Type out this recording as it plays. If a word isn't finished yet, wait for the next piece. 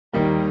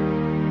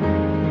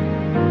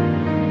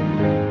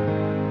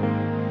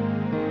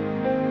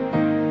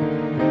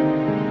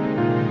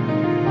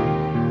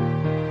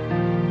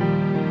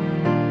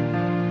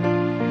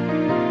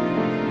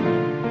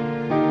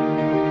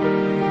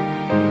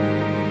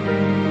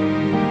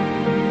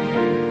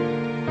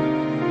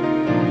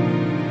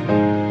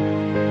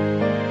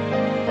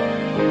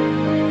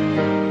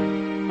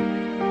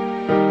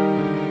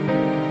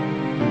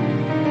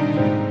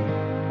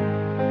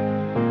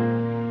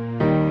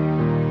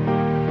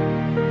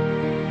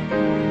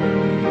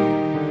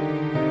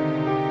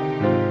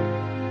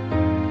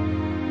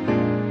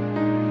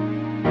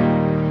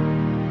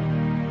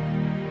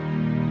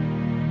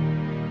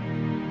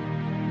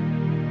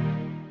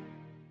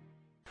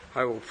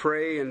I will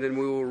pray and then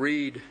we will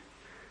read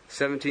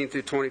 17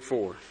 through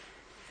 24.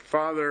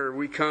 Father,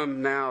 we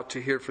come now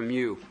to hear from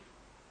you.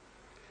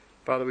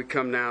 Father, we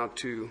come now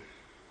to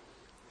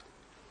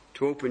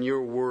open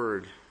your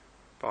word.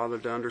 Father,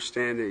 to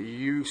understand that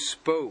you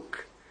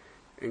spoke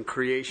and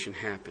creation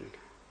happened.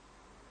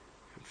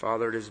 And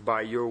Father, it is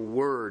by your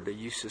word that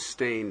you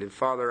sustained. And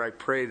Father, I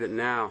pray that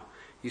now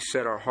you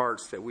set our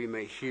hearts that we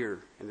may hear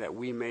and that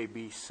we may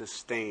be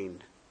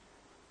sustained.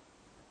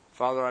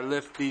 Father, I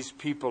lift these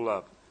people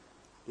up,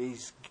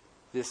 this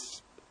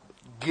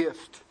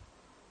gift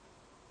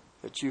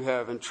that you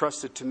have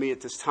entrusted to me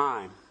at this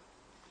time.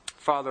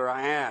 Father,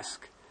 I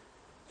ask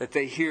that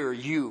they hear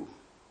you.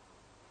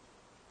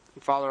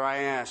 Father, I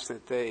ask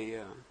that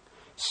they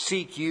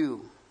seek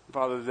you.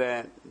 Father,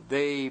 that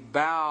they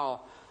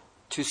bow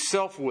to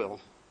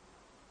self-will.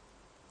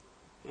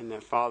 And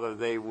that, Father,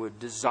 they would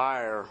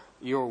desire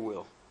your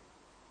will.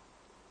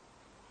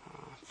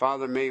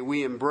 Father, may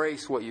we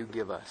embrace what you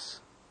give us.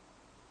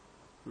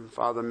 And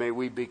Father, may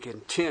we be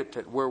content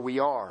at where we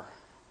are.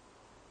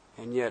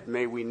 And yet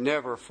may we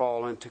never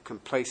fall into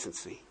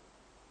complacency.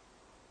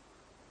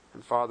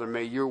 And Father,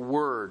 may your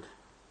word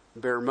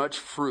bear much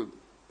fruit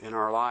in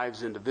our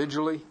lives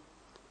individually.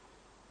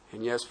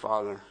 And yes,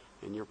 Father,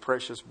 in your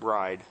precious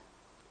bride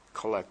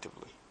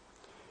collectively.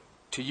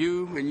 To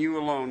you and you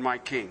alone, my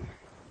King.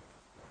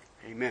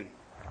 Amen.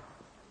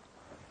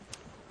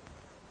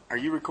 Are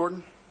you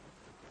recording?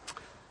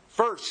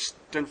 First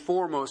and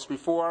foremost,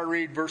 before I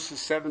read verses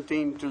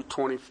 17 through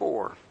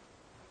 24,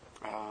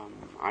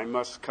 I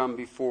must come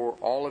before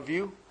all of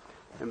you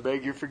and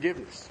beg your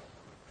forgiveness.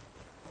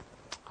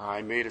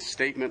 I made a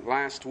statement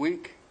last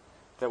week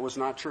that was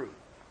not true.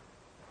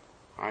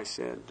 I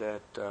said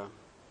that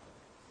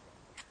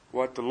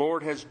what the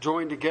Lord has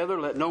joined together,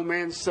 let no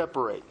man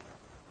separate.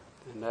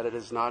 And that it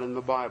is not in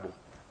the Bible.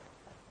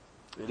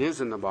 It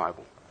is in the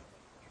Bible.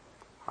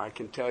 I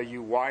can tell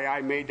you why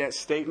I made that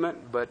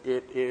statement, but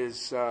it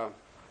is,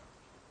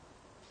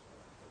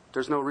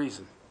 there's no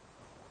reason.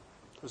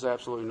 There's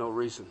absolutely no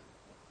reason.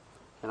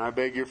 And I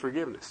beg your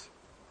forgiveness.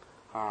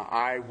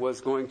 I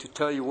was going to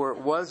tell you where it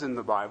was in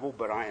the Bible,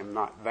 but I am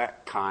not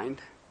that kind.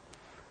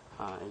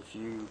 If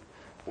you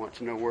want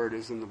to know where it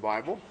is in the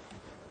Bible,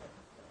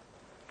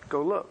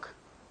 go look.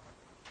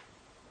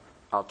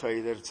 I'll tell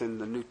you that it's in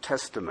the New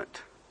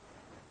Testament.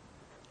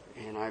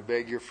 And I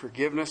beg your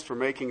forgiveness for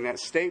making that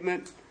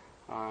statement.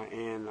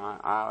 And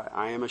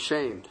I am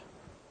ashamed.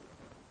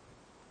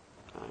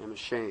 I am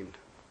ashamed.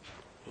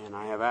 And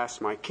I have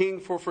asked my King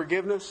for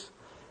forgiveness.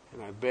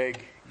 And I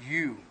beg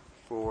you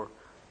for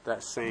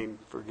that same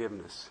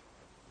forgiveness.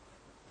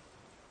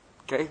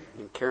 Okay?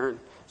 And Karen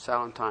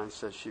Salentine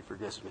says she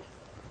forgives me.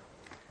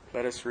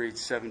 Let us read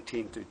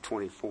 17 through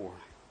 24.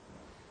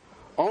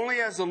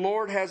 Only as the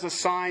Lord has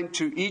assigned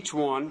to each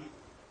one,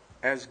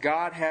 as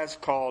God has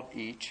called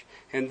each,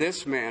 in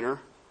this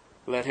manner,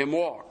 let him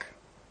walk.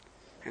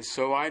 And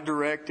so I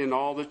direct in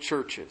all the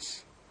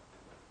churches.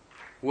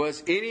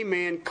 Was any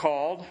man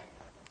called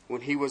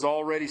when he was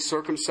already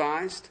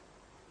circumcised?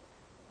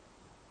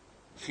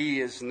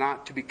 He is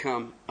not to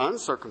become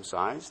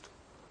uncircumcised.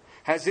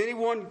 Has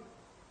anyone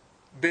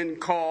been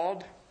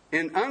called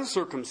in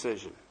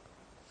uncircumcision?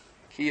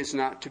 He is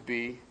not to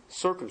be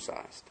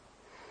circumcised.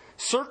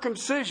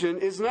 Circumcision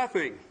is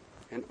nothing,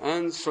 and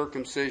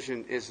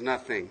uncircumcision is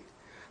nothing.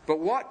 But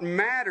what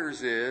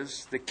matters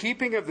is the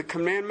keeping of the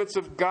commandments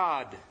of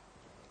God.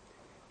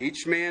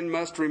 Each man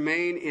must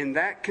remain in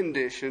that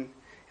condition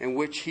in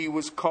which he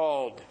was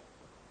called.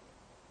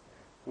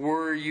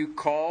 Were you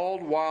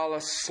called while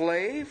a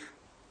slave?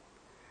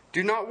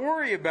 Do not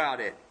worry about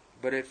it.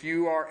 But if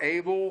you are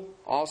able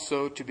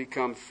also to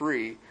become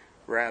free,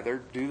 rather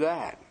do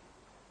that.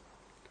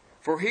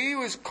 For he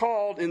who is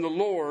called in the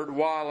Lord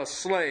while a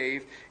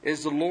slave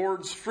is the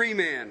Lord's free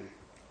man.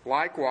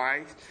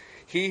 Likewise,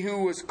 he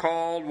who was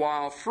called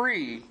while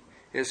free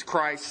is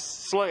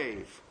Christ's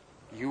slave.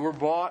 You were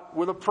bought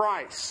with a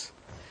price.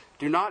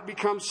 Do not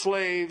become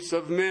slaves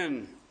of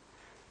men.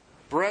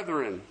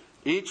 Brethren,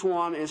 each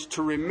one is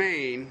to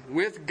remain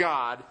with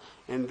God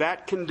in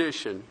that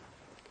condition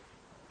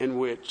in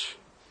which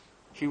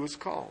he was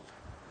called.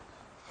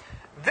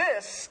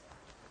 This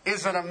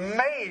is an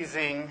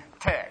amazing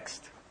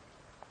text.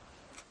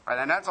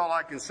 And that's all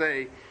I can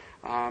say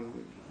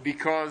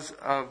because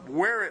of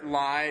where it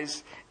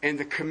lies and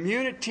the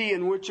community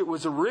in which it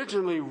was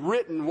originally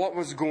written, what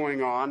was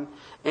going on.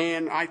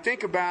 And I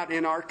think about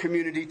in our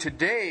community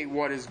today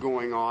what is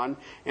going on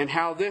and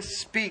how this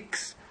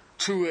speaks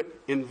to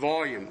it in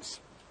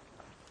volumes.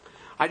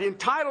 I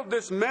entitled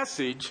this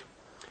message,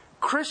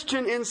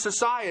 Christian in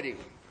Society.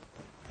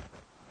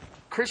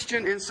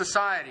 Christian in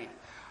Society.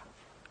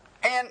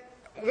 And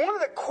one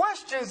of the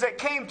questions that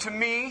came to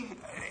me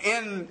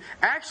in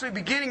actually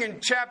beginning in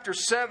chapter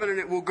 7 and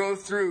it will go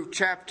through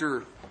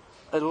chapter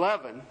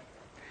 11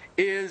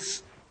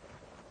 is,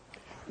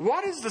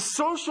 what is the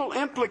social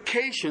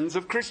implications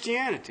of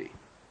Christianity?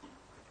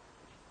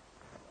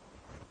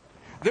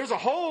 There's a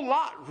whole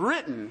lot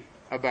written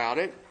about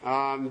it.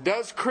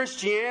 Does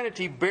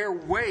Christianity bear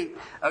weight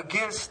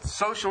against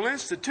social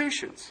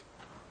institutions?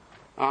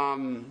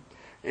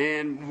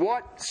 And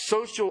what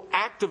social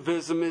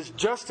activism is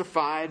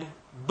justified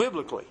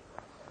biblically?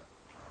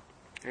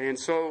 And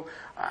so,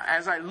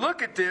 as I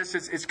look at this,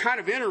 it's kind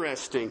of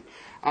interesting.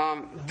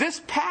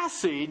 This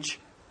passage,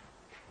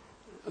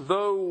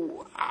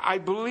 though I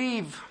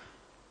believe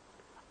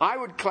I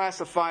would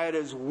classify it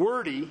as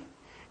wordy,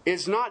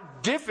 is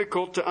not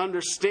difficult to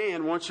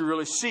understand once you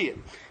really see it.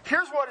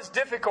 Here's what is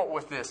difficult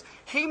with this.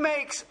 He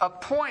makes a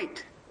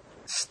point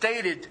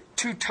stated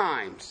 2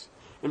 times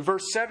in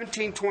verse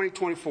 17, 20,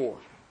 24.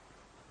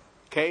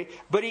 Okay?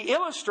 But he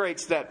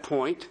illustrates that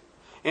point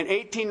in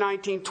 18,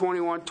 19,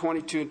 21,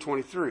 22, and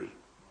 23.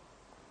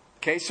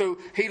 Okay? So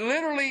he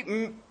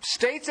literally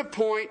states a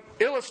point,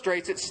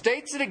 illustrates it,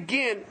 states it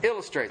again,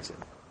 illustrates it.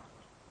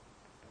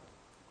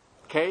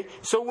 Okay?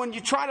 So when you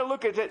try to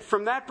look at it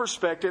from that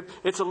perspective,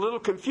 it's a little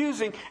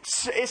confusing,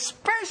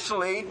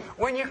 especially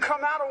when you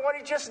come out of what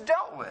he just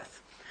dealt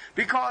with.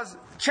 Because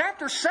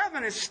chapter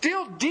 7 is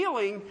still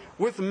dealing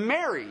with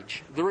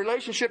marriage, the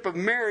relationship of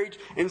marriage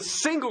and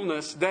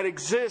singleness that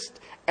exists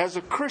as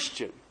a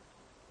Christian.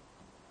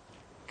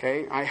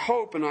 Okay? I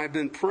hope, and I've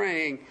been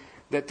praying,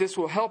 that this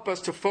will help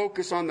us to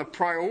focus on the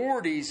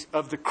priorities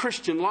of the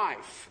Christian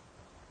life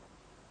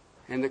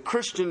and the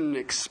Christian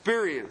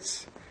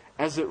experience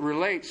as it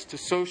relates to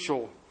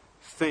social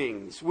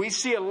things. We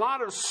see a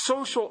lot of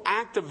social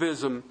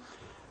activism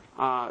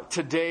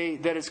today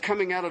that is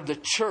coming out of the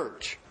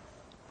church.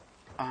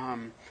 A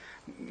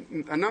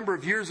number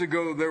of years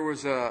ago, there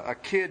was a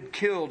kid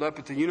killed up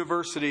at the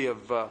University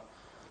of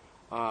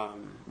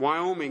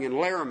Wyoming in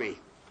Laramie.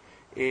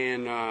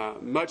 And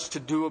much to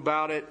do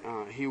about it.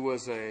 He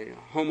was a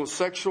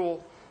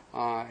homosexual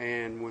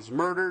and was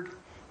murdered.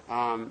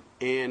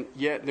 And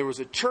yet there was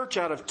a church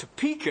out of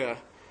Topeka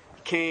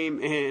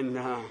came and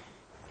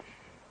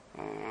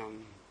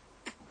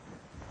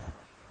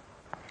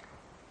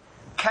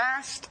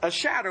cast a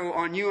shadow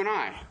on you and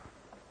I.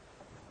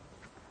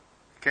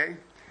 Okay?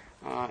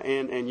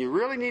 And you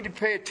really need to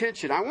pay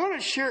attention. I want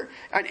to share.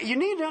 You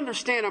need to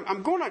understand.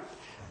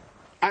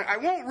 I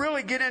won't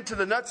really get into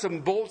the nuts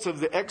and bolts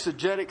of the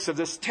exegetics of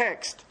this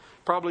text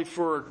probably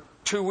for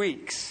 2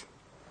 weeks.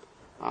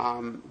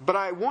 But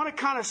I want to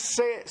kind of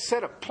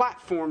set a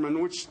platform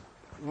in which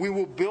we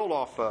will build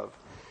off of.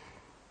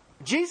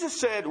 Jesus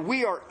said,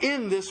 we are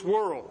in this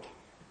world,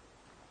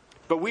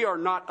 but we are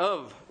not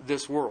of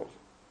this world.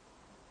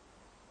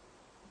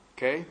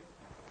 Okay?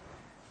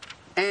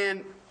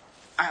 And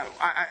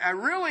I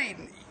really,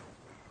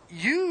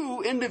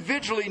 you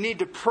individually need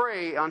to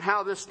pray on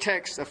how this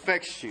text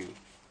affects you.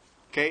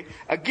 Okay?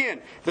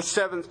 Again, the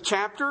 7th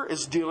chapter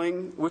is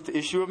dealing with the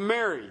issue of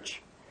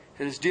marriage.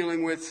 It is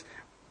dealing with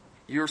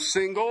you're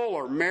single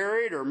or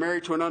married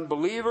to an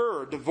unbeliever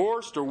or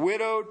divorced or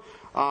widowed.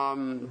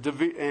 But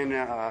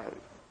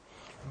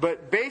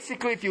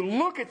basically, if you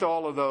look at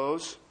all of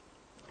those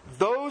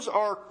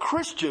are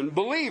Christian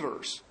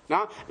believers.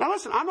 Now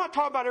listen, I'm not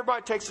talking about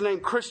everybody takes the name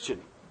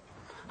Christian.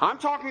 I'm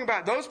talking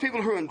about those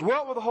people who are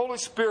indwelt with the Holy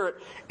Spirit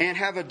and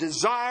have a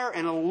desire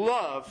and a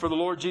love for the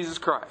Lord Jesus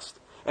Christ.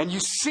 And you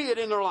see it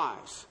in their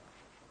lives.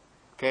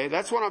 Okay,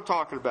 that's what I'm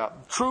talking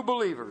about. True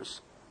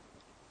believers.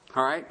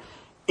 All right?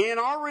 In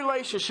our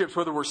relationships,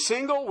 whether we're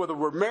single, whether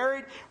we're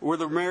married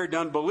to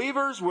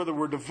unbelievers, whether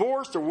we're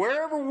divorced, or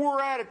wherever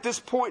we're at this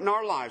point in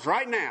our lives,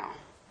 right now,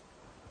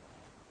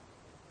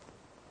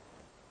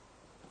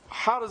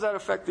 how does that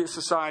affect the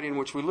society in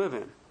which we live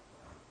in?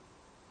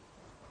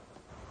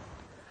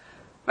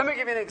 Let me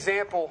give you an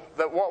example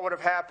that what would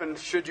have happened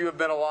should you have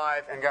been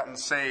alive and gotten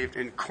saved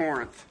in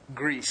Corinth,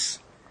 Greece,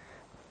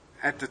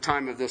 at the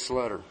time of this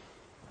letter.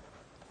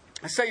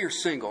 Let's say you're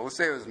single. Let's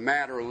say it was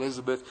Matt or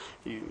Elizabeth.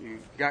 You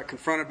got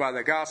confronted by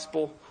the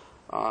gospel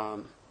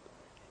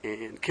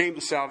and came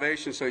to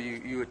salvation, so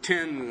you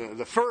attend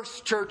the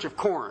first church of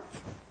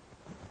Corinth.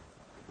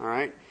 All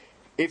right?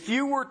 If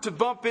you were to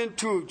bump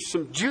into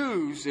some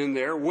Jews in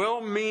there,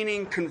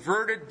 well-meaning,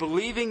 converted,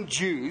 believing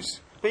Jews,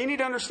 then you need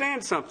to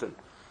understand something.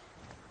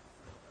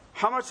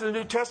 How much of the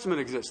New Testament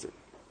existed?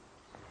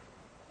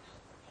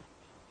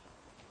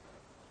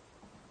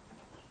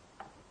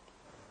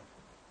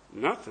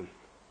 Nothing.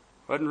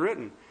 Wasn't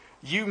written.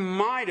 You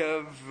might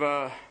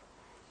have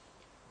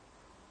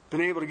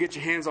been able to get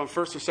your hands on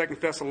 1st or 2nd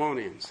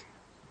Thessalonians.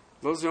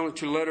 Those are the only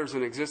 2 letters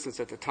in existence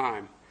at the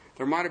time.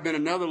 There might have been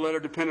another letter,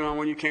 depending on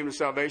when you came to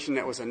salvation,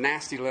 that was a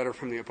nasty letter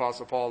from the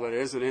Apostle Paul that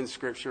isn't in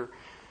Scripture.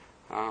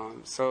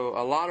 So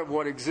a lot of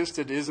what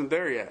existed isn't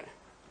there yet.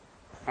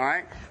 All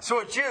right? So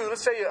a Jew,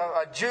 let's say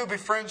a Jew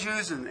befriends you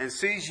and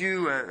sees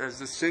you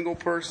as a single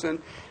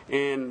person,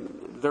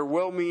 and they're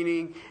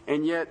well-meaning,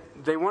 and yet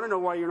they want to know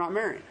why you're not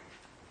married.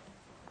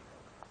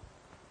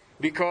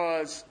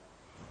 Because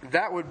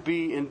that would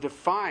be in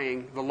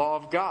defying the law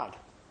of God.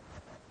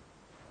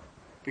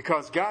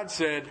 Because God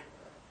said,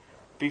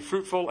 be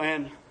fruitful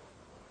and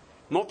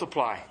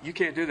multiply. You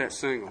can't do that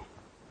single.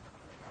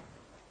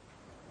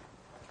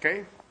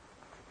 Okay?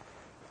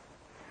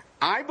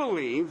 I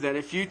believe that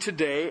if you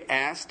today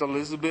asked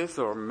Elizabeth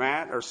or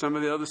Matt or some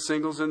of the other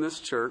singles in this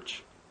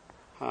church,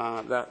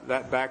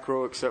 that back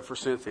row except for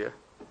Cynthia,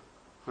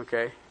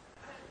 okay,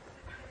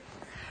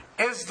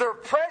 is there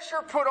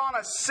pressure put on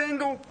a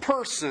single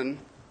person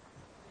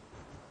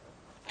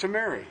to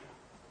marry?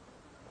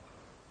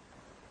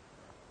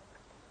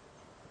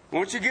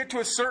 Once you get to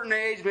a certain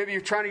age, maybe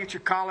you're trying to get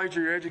your college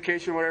or your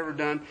education or whatever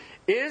done,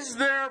 is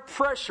there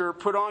pressure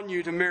put on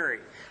you to marry?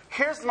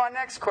 Here's my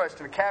next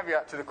question, a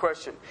caveat to the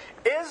question.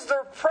 Is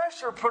there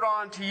pressure put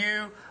on to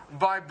you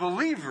by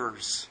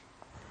believers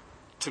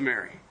to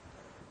marry?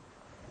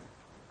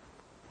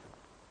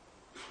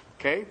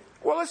 Okay?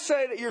 Well, let's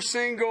say that you're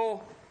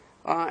single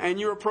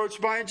and you're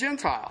approached by a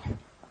Gentile.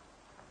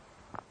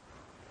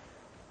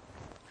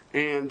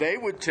 And they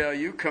would tell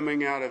you,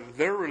 coming out of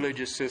their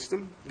religious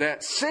system,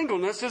 that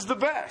singleness is the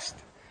best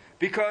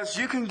because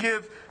you can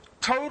give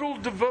total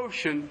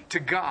devotion to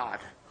God.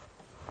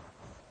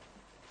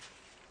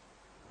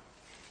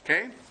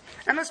 Okay?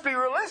 And let's be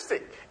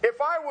realistic. If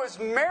I was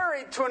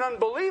married to an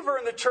unbeliever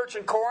in the church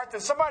in Corinth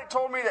and somebody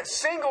told me that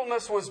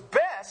singleness was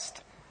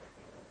best,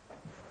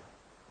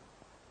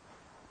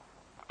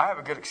 I have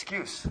a good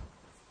excuse.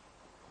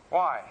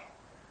 Why?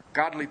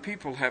 Godly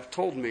people have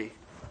told me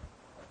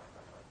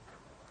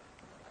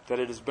that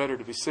it is better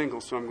to be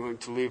single, so I'm going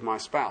to leave my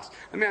spouse.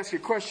 Let me ask you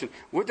a question.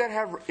 Would that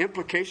have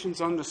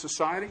implications on the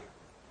society?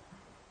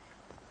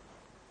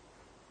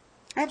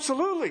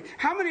 Absolutely.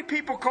 How many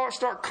people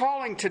start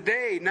calling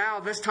today, now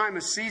this time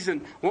of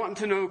season, wanting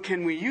to know,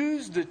 can we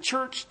use the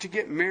church to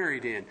get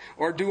married in?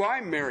 Or do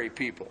I marry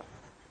people?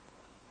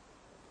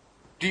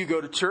 Do you go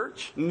to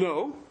church?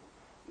 No.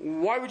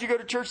 Why would you go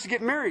to church to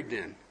get married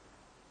then?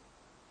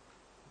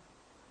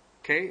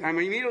 Okay, I'm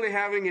immediately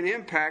having an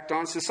impact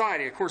on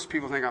society. Of course,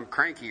 people think I'm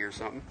cranky or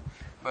something.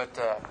 But,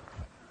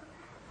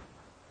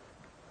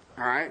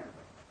 all right.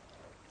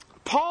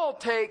 Paul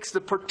takes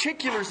the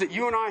particulars that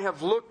you and I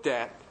have looked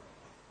at,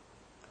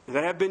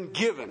 that have been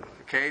given,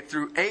 okay,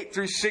 through 8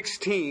 through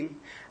 16,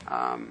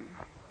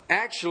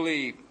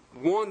 actually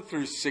 1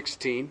 through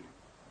 16,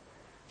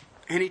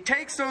 and he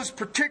takes those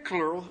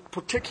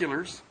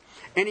particulars,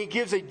 and he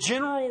gives a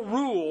general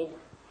rule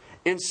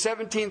in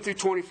 17 through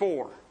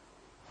 24.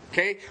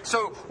 Okay,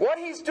 so what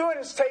he's doing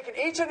is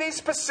taking each of these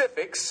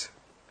specifics,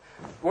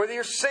 whether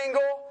you're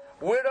single,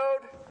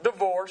 widowed,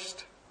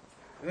 divorced,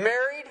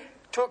 married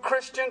to a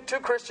Christian, 2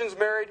 Christians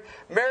married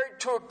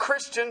to a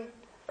Christian,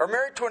 or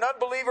married to an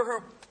unbeliever who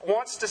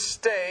wants to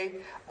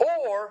stay,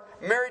 or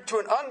married to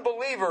an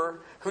unbeliever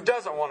who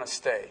doesn't want to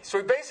stay. So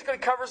he basically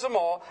covers them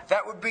all.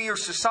 That would be your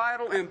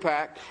societal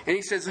impact. And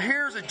he says,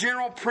 here's a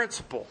general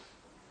principle.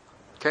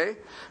 Okay?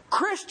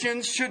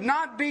 Christians should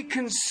not be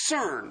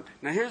concerned.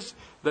 Now here's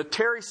the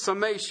Terry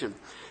summation.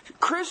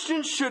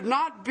 Christians should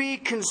not be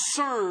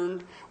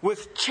concerned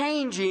with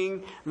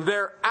changing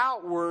their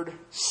outward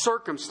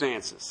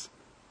circumstances.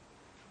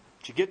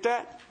 Did you get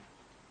that?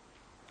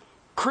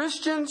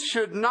 Christians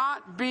should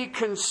not be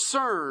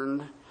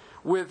concerned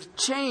with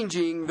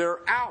changing their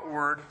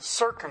outward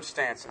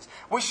circumstances.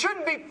 We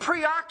shouldn't be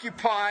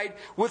preoccupied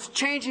with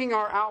changing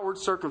our outward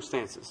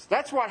circumstances.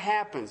 That's what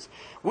happens.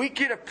 We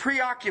get a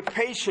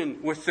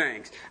preoccupation with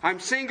things. I'm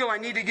single, I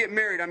need to get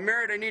married. I'm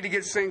married, I need to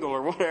get single,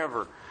 or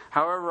whatever.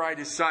 However I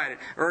decided.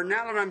 Or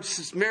now that I'm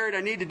married,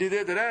 I need to do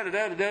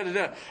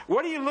that.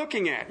 What are you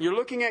looking at? You're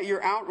looking at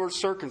your outward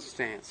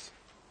circumstance.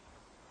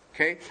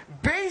 Okay?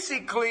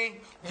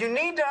 Basically, you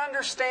need to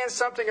understand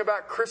something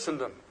about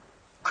Christendom.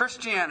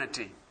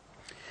 Christianity.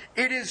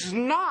 It is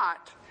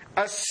not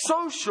a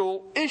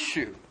social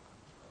issue.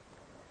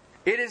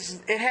 It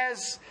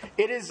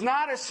is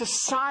not a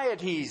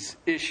society's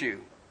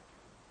issue.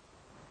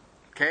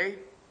 Okay?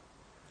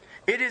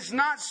 It is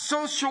not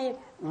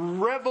social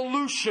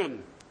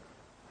revolution.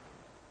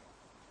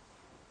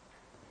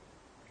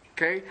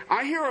 Okay?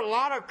 I hear a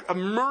lot of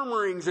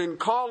murmurings and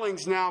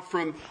callings now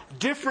from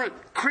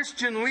different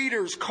Christian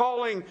leaders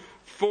calling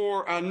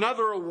for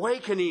another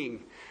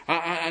awakening,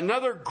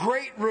 another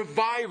great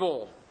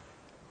revival.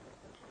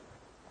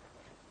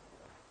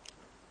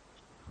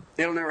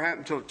 It'll never happen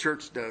until the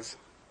church does.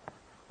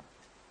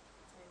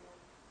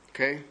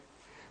 Okay?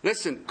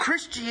 Listen,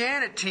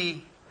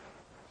 Christianity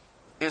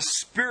is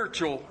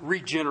spiritual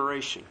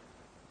regeneration.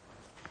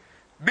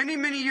 Many,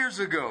 many years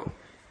ago,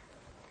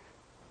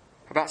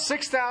 about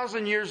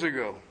 6,000 years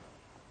ago,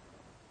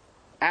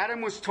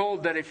 Adam was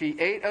told that if he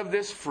ate of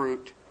this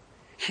fruit,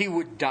 he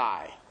would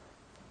die.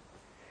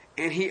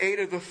 And he ate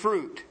of the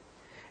fruit,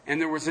 and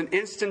there was an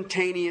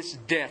instantaneous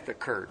death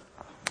occurred.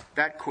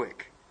 That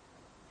quick.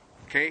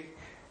 Okay?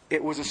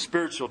 It was a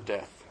spiritual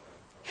death.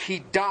 He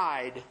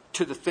died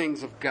to the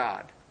things of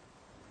God.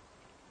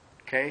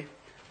 Okay?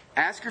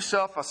 Ask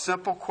yourself a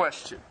simple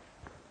question.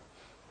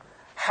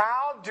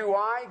 How do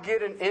I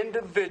get an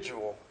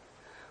individual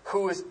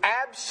who is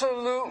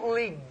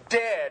absolutely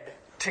dead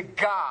to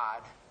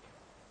God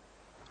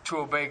to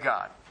obey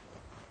God?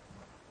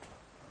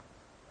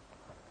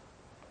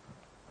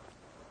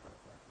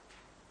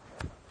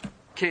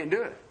 Can't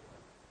do it.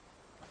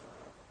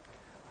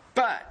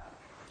 But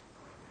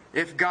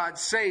if God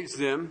saves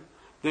them,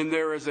 then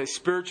there is a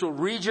spiritual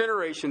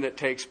regeneration that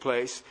takes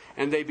place,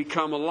 and they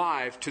become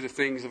alive to the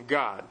things of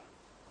God.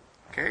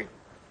 Okay?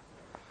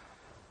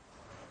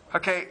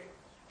 Okay.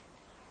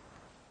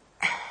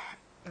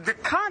 The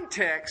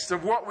context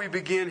of what we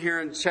begin here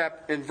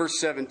in verse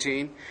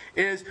 17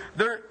 is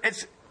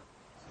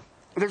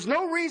there's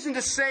no reason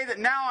to say that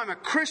now I'm a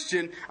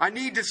Christian, I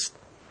need to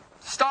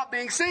stop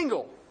being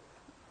single.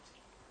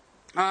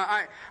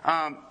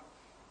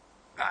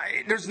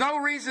 There's no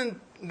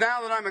reason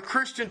now that I'm a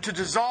Christian to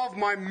dissolve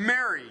my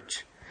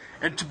marriage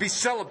and to be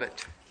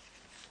celibate.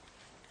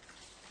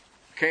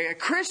 Okay, a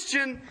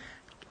Christian,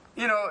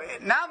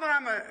 now that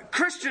I'm a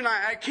Christian,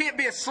 I can't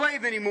be a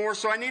slave anymore,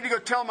 so I need to go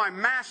tell my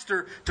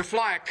master to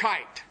fly a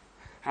kite.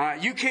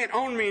 You can't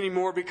own me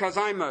anymore because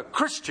I'm a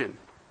Christian.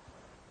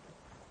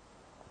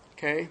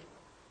 Okay?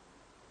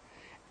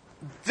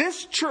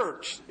 This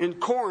church in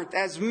Corinth,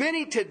 as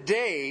many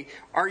today,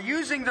 are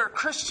using their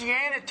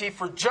Christianity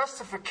for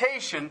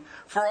justification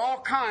for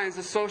all kinds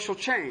of social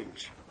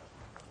change.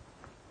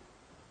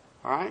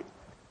 All right?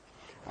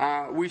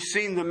 We've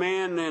seen the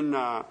man in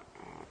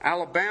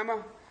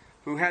Alabama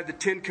who had the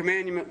Ten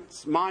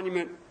Commandments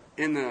monument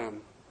in the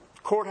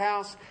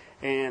courthouse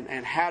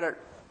and had it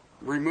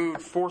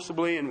removed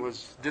forcibly and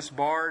was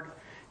disbarred.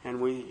 And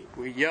we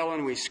yell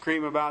and we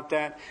scream about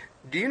that.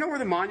 Do you know where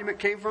the monument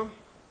came from?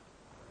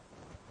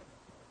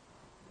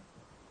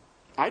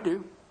 I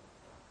do.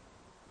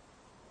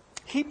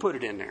 He put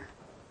it in there.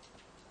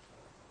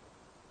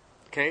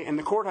 Okay, and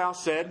the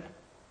courthouse said,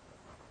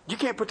 you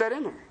can't put that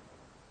in there.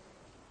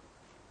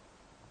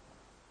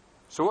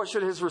 So what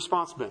should his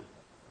response been?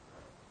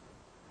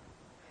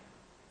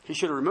 He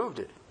should have removed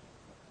it.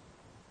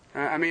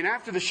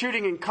 After the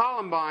shooting in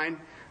Columbine,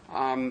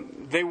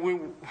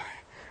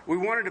 we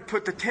wanted to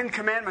put the Ten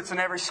Commandments in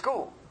every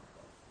school.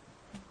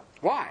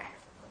 Why?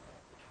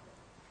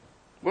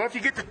 Well, if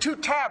you get the 2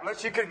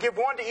 tablets, you could give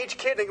one to each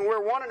kid. They can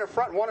wear one in the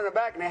front and one in the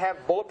back, and they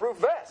have bulletproof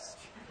vests.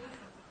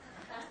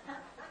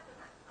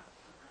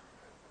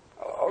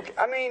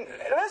 Okay.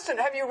 Listen,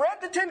 have you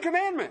read the Ten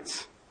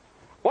Commandments?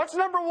 What's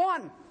number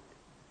 1?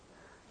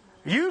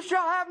 You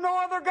shall have no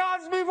other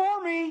gods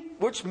before me,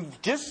 which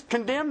just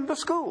condemned the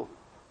school.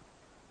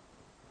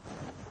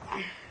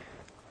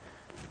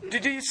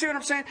 Do you see what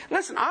I'm saying?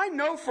 Listen, I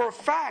know for a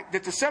fact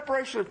that the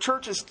separation of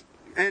churches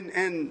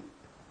and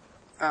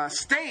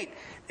state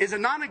is a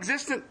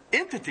non-existent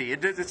entity.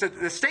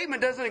 The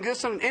statement doesn't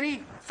exist on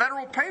any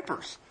federal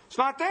papers. It's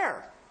not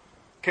there.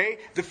 Okay?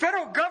 The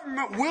federal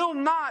government will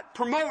not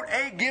promote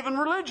a given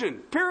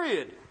religion.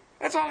 Period.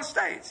 That's all it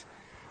states.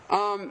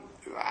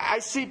 I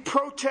see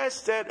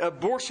protests at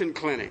abortion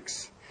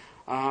clinics.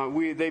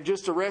 They've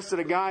just arrested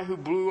a guy who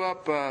blew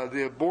up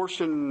the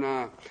abortion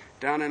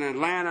down in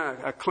Atlanta,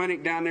 a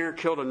clinic down there,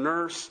 killed a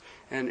nurse,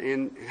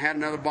 and had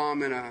another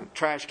bomb in a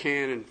trash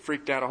can and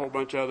freaked out a whole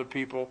bunch of other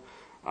people.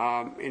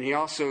 And he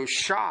also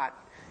shot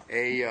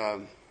a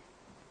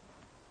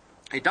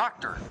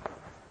doctor.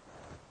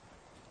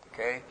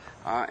 Okay?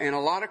 And a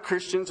lot of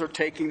Christians are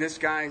taking this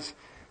guy's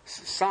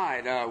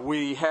side.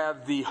 We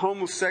have the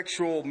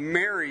homosexual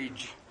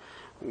marriage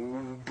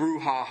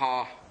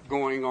brouhaha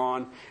going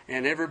on,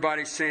 and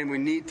everybody's saying we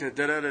need to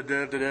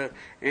da-da-da-da-da-da.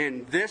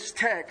 And this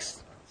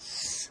text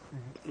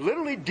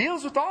literally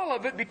deals with all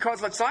of it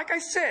because, it's like I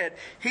said,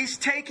 he's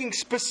taking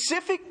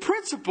specific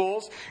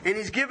principles and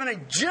he's given a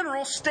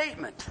general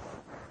statement.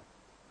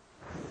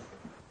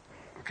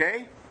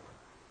 Okay?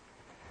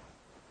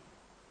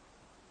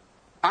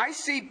 I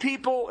see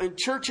people in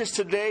churches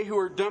today who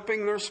are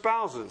dumping their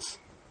spouses.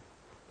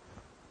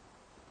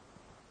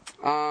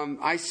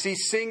 I see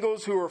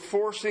singles who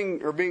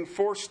are being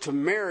forced to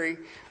marry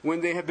when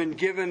they have been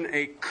given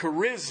a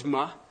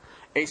charisma,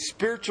 a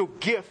spiritual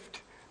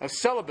gift of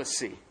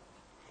celibacy.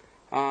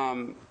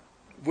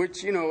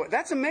 Which,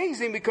 that's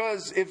amazing,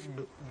 because if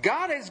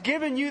God has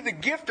given you the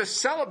gift of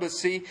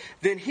celibacy,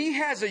 then He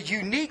has a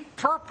unique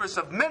purpose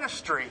of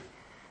ministry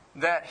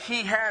that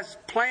He has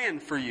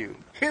planned for you.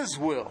 His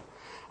will.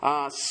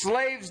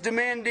 Slaves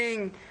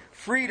demanding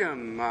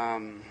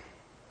freedom.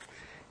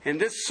 And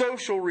this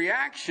social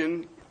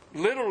reaction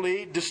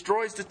literally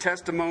destroys the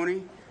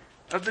testimony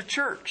of the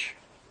church.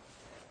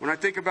 When I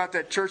think about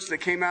that church that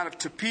came out of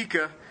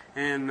Topeka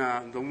and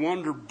the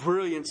wonder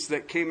brilliance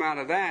that came out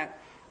of that,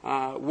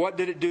 what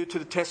did it do to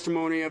the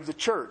testimony of the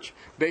church?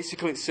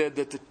 Basically, it said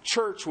that the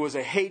church was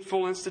a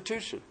hateful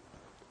institution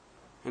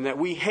and that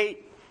we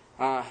hate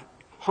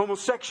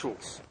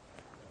homosexuals.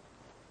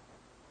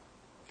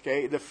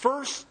 Okay, the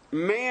first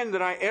man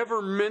that I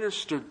ever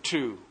ministered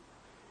to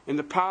in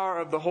the power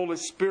of the Holy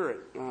Spirit,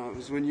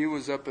 was when you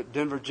was up at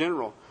Denver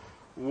General,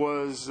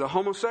 was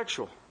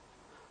homosexual,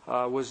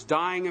 was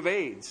dying of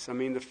AIDS.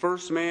 The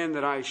first man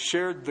that I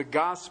shared the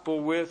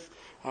gospel with,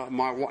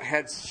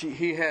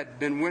 he had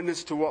been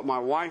witness to what my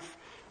wife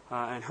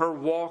and her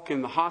walk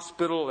in the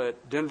hospital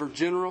at Denver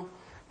General,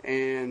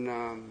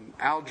 and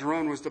Al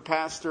Jerome was the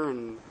pastor,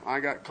 and I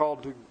got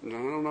called to, I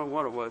don't know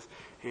what it was,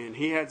 and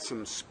he had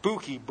some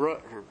spooky,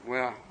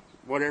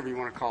 whatever you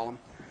want to call them,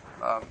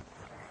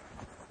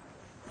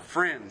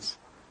 friends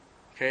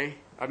Okay?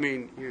 I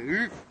mean,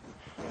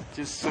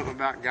 just something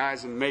about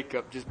guys in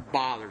makeup just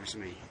bothers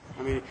me.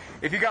 I mean,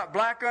 if you got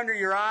black under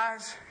your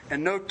eyes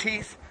and no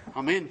teeth,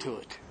 I'm into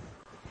it.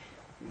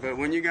 But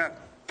when you got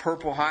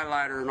purple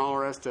highlighter and all the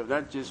rest of it,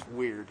 that's just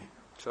weird.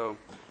 So,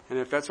 and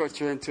if that's what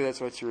you're into,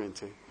 that's what you're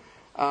into.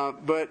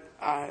 But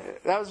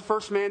that was the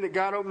first man that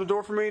God opened the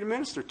door for me to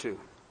minister to.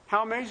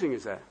 How amazing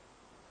is that?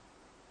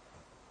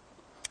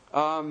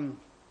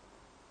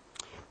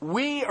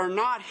 We are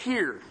not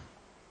here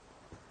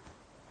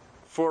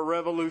for a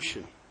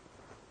revolution.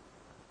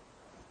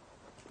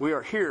 We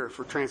are here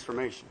for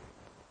transformation.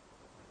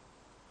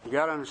 You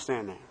got to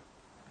understand that.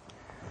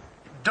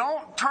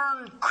 Don't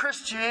turn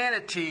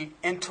Christianity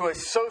into a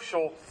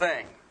social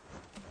thing.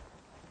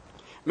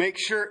 Make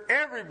sure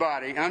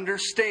everybody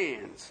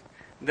understands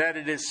that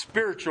it is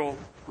spiritual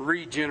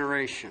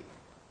regeneration.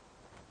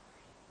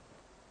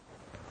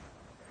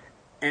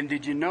 And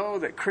did you know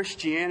that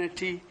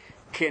Christianity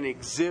can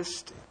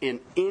exist in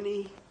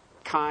any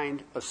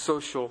kind of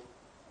social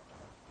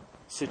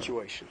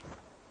situation?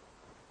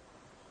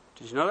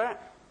 Did you know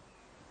that?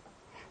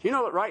 You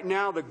know that right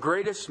now the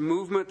greatest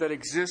movement that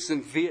exists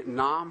in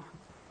Vietnam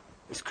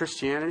is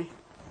Christianity?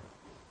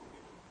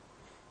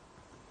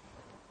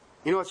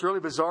 You know what's really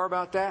bizarre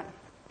about that?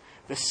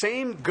 The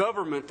same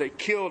government that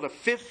killed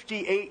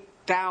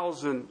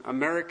 58,000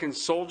 American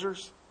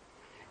soldiers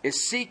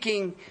is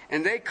seeking,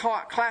 and they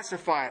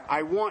classify it,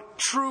 I want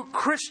true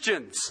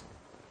Christians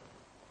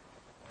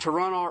to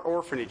run our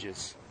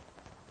orphanages.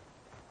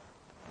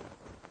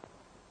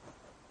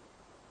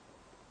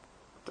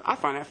 I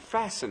find that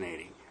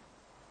fascinating.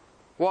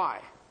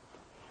 Why?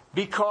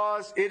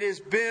 Because it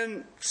has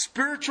been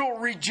spiritual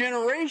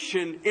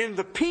regeneration in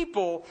the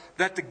people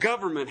that the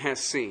government has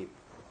seen.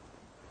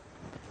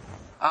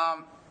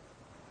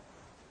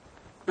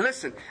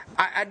 Listen,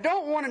 I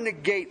don't want to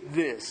negate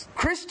this.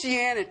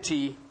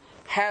 Christianity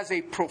has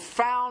a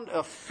profound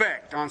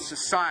effect on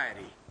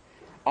society.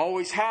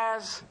 Always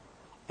has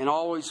and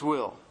always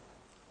will.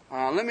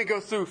 Let me go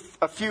through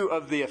a few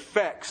of the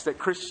effects that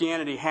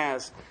Christianity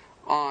has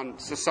on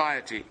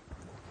society.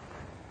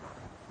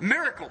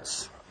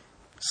 Miracles,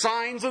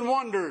 signs and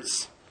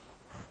wonders.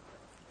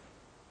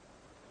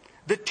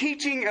 The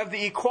teaching of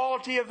the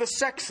equality of the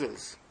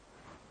sexes.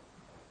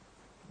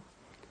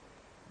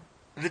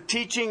 The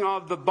teaching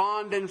of the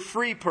bond and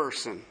free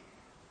person.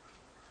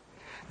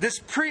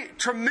 This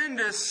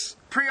tremendous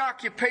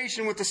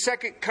preoccupation with the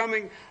second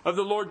coming of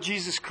the Lord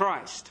Jesus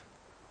Christ.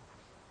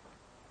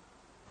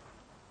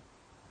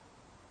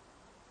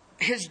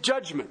 His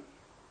judgment.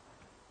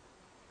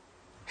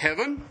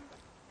 Heaven.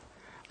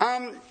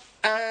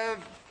 A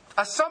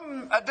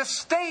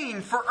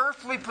disdain for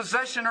earthly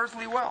possession,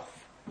 earthly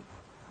wealth.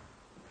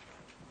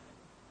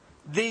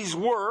 These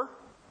were,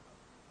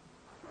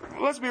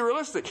 let's be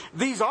realistic,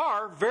 these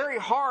are very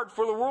hard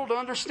for the world to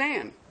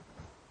understand.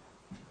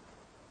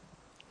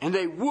 And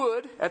they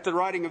would, at the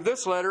writing of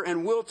this letter,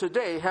 and will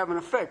today, have an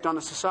effect on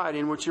the society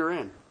in which you're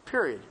in.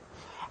 Period.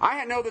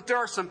 I know that there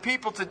are some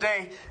people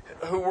today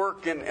who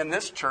work in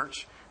this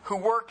church, who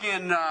work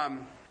in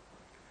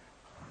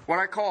what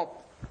I call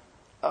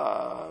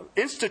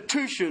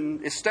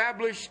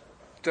established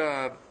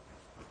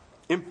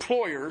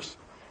employers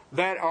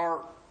that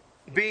are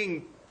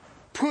being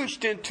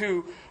pushed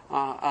into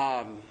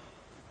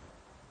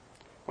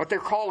what they're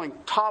calling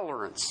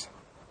tolerance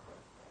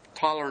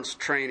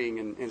training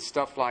and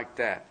stuff like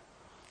that.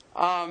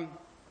 I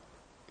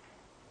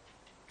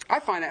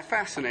find that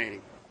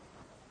fascinating,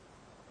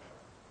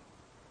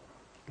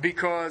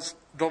 because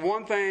the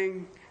one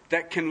thing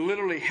that can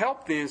literally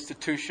help the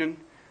institution,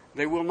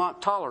 they will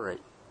not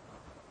tolerate: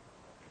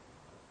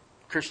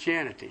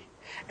 Christianity.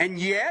 And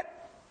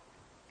yet,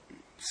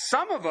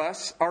 some of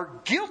us are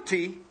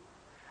guilty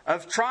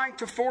of trying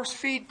to force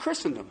feed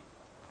Christendom.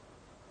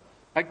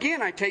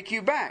 Again, I take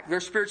you back. They're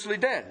spiritually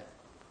dead.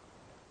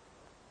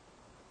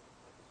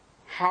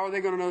 How are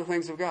they going to know the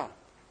things of God?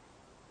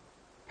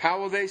 How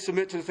will they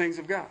submit to the things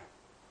of God?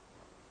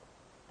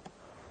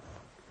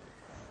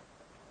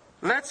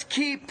 Let's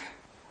keep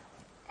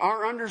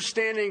our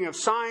understanding of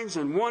signs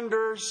and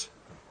wonders,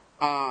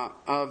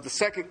 of the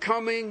second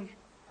coming,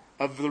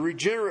 of the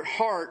regenerate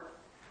heart,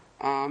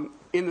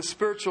 in the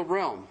spiritual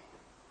realm.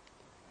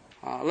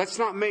 Let's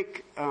not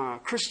make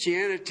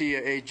Christianity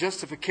a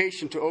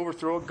justification to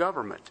overthrow a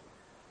government.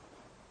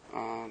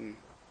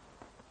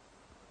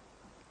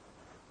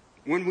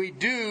 When we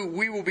do,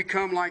 we will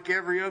become like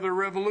every other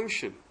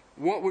revolution.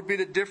 What would be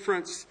the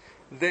difference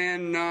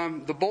than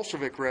the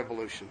Bolshevik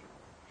Revolution?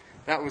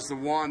 That was the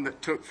one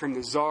that took from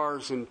the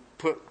czars and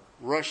put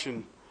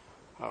Russia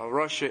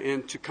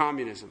into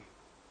communism.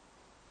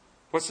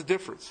 What's the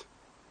difference?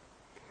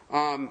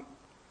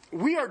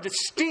 We are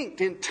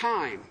distinct in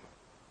time,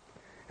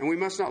 and we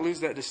must not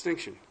lose that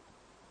distinction.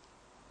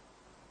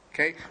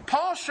 Okay?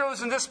 Paul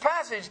shows in this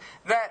passage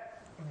that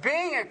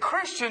being a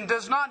Christian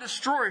does not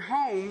destroy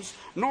homes,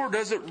 nor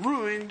does it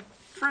ruin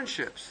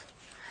friendships.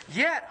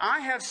 Yet,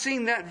 I have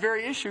seen that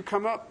very issue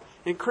come up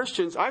in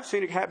Christians. I've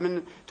seen it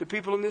happen to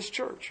people in this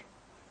church.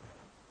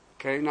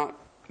 Okay? Not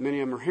many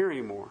of them are here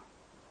anymore.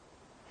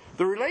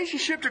 The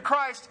relationship to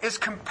Christ is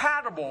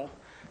compatible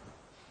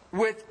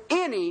with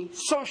any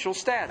social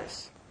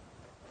status.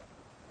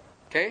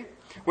 Okay?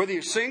 Whether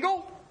you're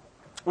single,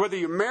 whether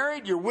you're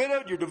married, you're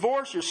widowed, you're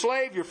divorced, you're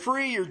slave, you're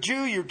free, you're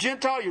Jew, you're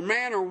Gentile, you're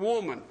man or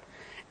woman.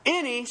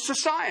 Any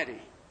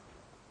society.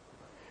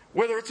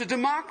 Whether it's a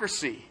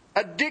democracy,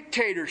 a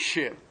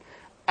dictatorship,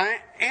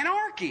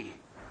 anarchy,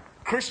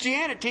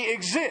 Christianity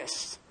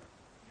exists.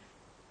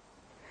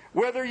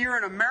 Whether you're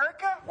in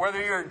America,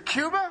 whether you're in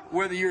Cuba,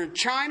 whether you're in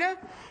China,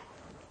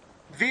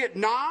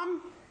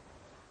 Vietnam,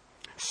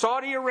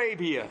 Saudi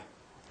Arabia,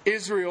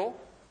 Israel,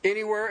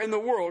 anywhere in the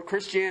world,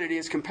 Christianity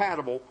is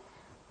compatible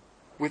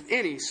with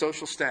any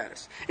social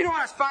status. You know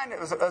what I find it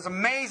was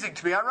amazing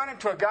to me? I run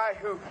into a guy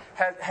who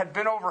had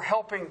been over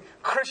helping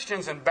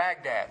Christians in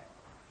Baghdad.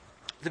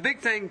 The big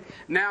thing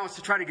now is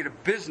to try to get a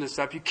business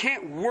up. You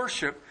can't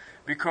worship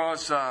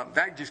because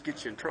that just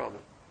gets you in trouble.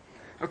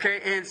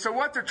 Okay, and so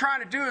what they're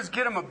trying to do is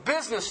get them a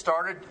business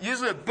started,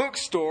 usually a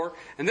bookstore,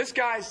 and this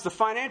guy's the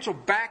financial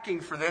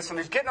backing for this, and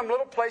he's getting them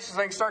little places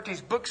they can start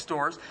these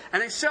bookstores,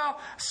 and they sell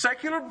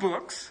secular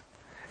books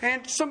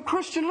and some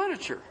Christian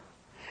literature.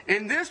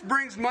 And this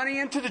brings money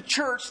into the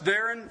church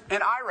there in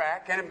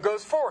Iraq, and it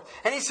goes forth.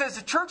 And he says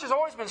the church has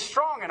always been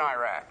strong in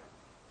Iraq.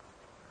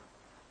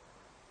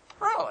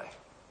 Really?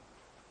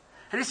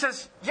 And he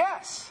says,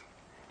 yes.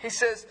 He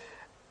says,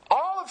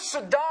 all of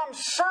Saddam's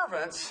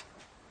servants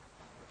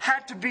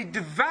had to be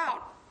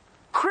devout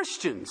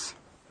Christians.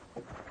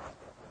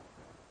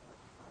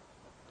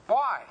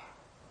 Why?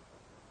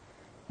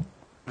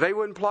 They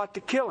wouldn't plot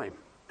to kill him.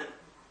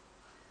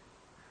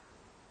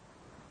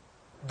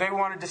 They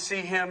wanted to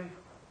see him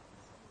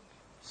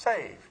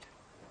saved.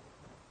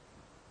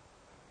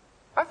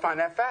 I find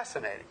that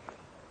fascinating.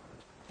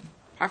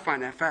 I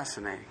find that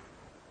fascinating.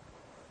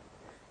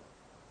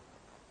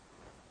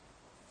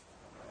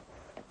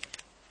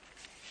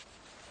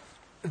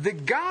 The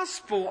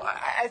gospel,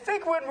 I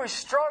think when we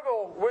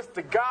struggle with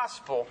the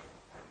gospel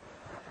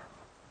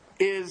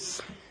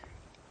is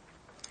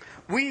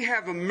we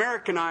have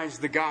Americanized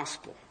the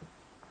gospel.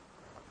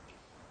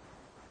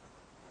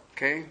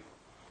 Okay?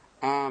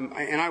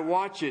 And I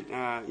watch it,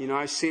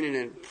 I've seen it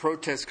in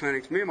protest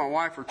clinics. Me and my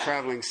wife were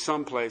traveling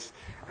someplace,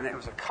 and it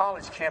was a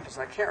college campus,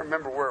 and I can't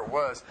remember where it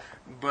was,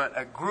 but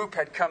a group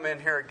had come in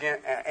here again,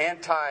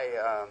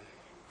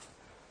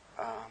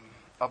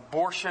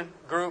 anti-abortion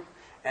group,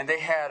 and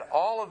they had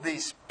all of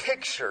these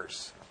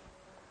pictures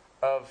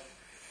of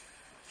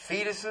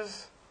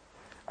fetuses.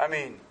 I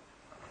mean,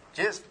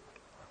 just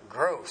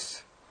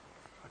gross.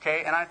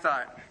 Okay, and I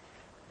thought,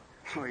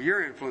 well,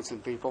 you're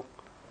influencing people.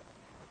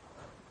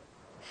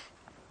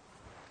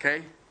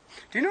 Okay?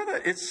 Do you know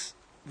that it's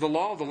the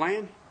law of the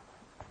land?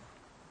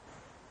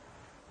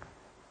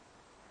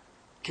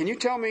 Can you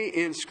tell me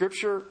in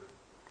Scripture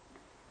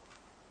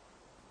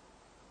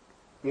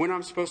when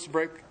I'm supposed to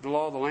break the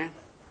law of the land?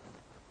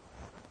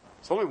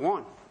 It's only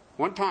one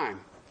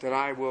time that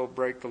I will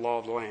break the law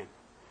of the land.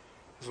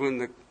 It's when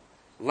the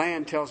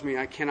land tells me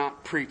I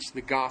cannot preach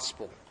the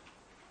gospel.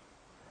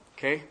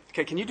 Okay,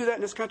 can you do that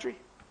in this country?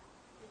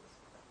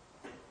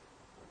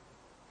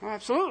 Oh,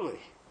 absolutely.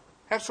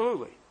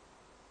 Absolutely.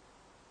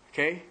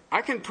 Okay,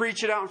 I can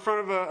preach it out in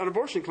front of an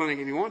abortion clinic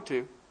if you want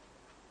to.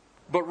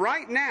 But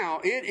right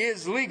now, it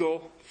is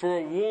legal for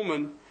a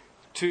woman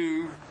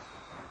to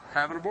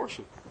have an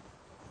abortion.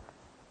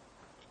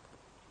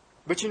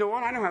 But you know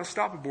what? I know how to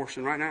stop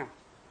abortion right now.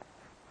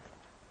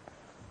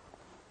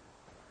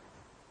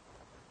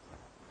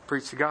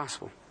 Preach the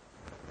gospel.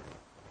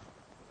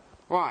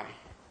 Why?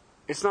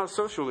 It's not a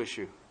social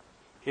issue.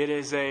 It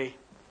is a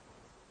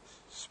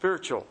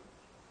spiritual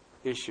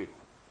issue.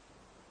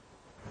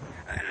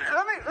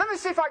 Let me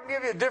see if I can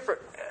give you a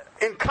different,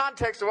 in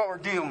context of what we're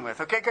dealing with,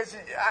 okay? Because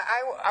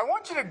I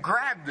want you to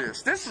grab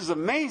this. This is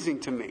amazing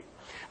to me.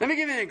 Let me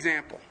give you an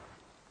example.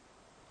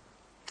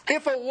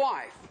 If a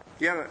wife,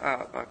 you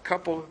have a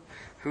couple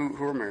who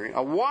are married,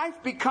 a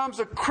wife becomes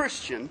a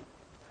Christian,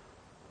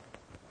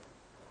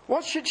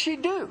 what should she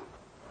do?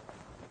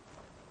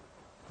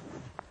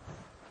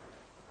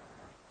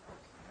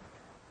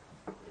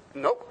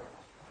 Nope.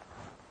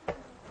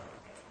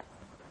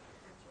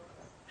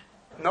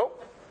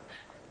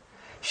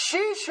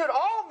 She should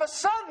all of a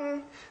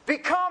sudden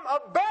become a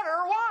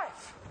better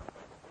wife.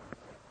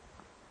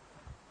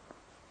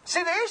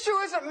 See, the issue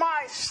isn't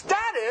my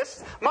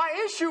status. My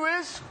issue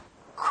is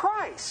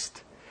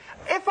Christ.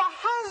 If a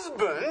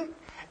husband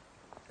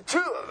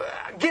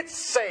gets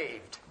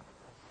saved,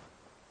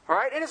 all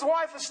right, and his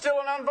wife is still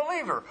an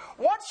unbeliever,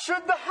 what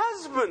should the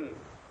husband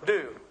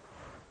do?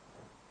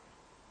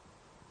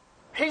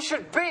 He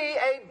should be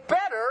a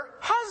better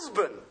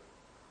husband.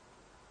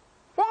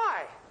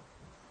 Why?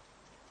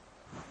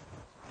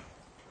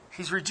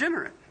 He's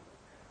regenerate.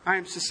 I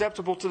am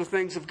susceptible to the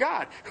things of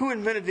God. Who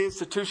invented the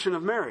institution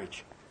of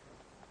marriage?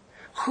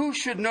 Who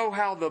should know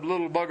how the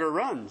little bugger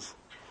runs?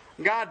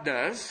 God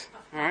does.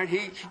 All right,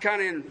 he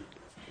kind of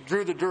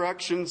drew the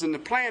directions and the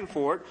plan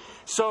for it.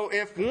 So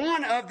if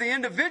one of the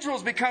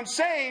individuals becomes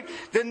saved,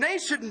 then they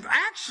should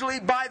actually,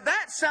 by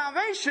that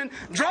salvation,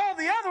 draw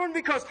the other one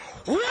because,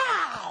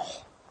 wow!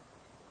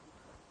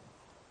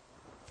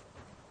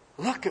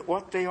 Look at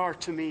what they are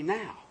to me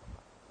now.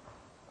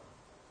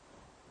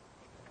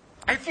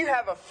 If you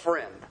have a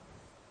friend,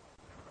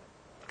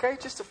 okay,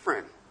 just a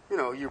friend, you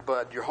know, your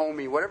bud, your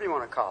homie, whatever you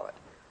want to call it.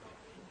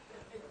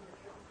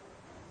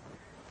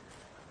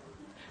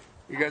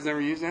 You guys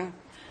never use that?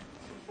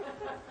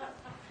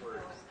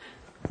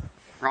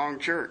 Wrong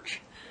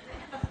church.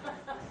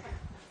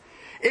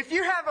 If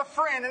you have a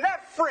friend, and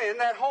that friend,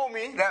 that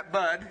homie, that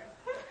bud,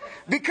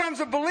 becomes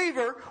a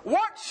believer,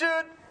 what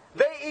should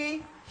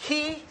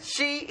he,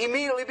 she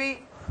immediately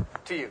be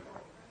to you?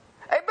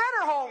 A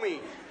better homie.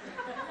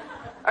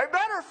 A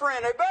better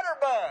friend, a better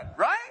bud,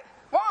 right?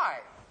 Why?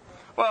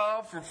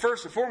 Well,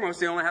 first and foremost,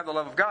 they only have the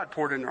love of God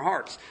poured in their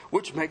hearts,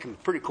 which make them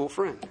a pretty cool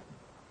friend.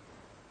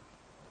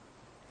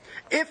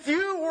 If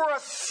you were a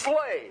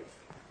slave,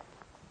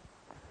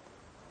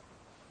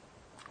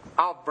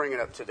 I'll bring it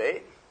up to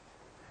date.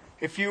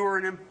 If you were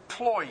an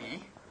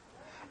employee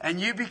and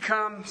you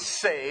become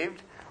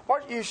saved,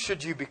 what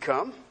should you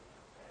become?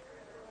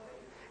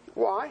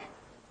 Why?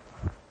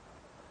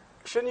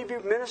 Shouldn't you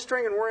be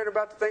ministering and worrying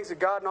about the things of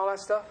God and all that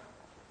stuff?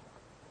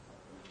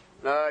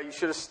 No, you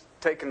should have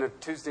taken the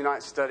Wednesday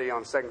night study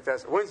on 2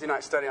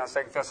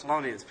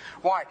 Thessalonians.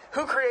 Why?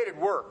 Who created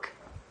work?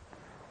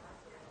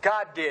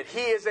 God did. He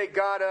is a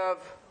God of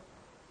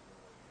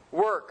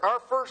work.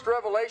 Our first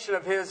revelation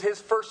of his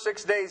first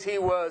 6 days, he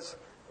was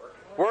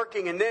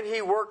working, and then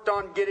he worked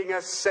on getting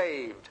us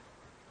saved.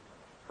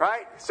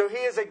 Right? So he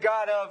is a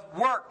God of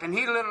work, and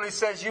he literally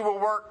says you will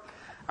work.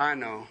 I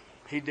know.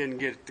 He didn't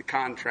get the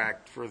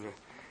contract for the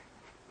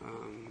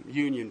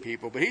union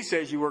people, but he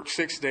says you work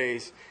 6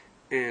 days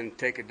and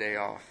take a day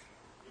off.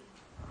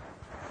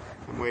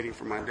 I'm waiting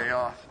for my day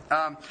off.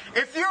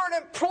 If you're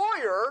an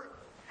employer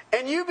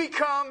and you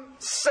become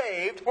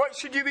saved, what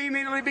should you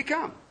immediately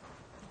become?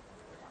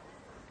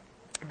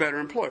 A better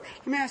employer.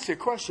 Let me ask you a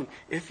question.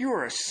 If you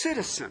are a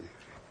citizen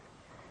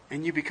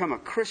and you become a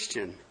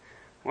Christian,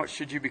 what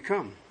should you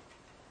become?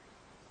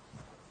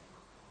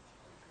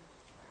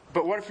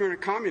 But what if you're in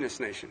a communist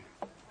nation?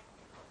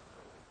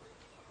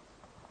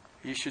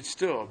 You should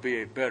still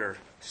be a better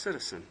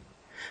citizen.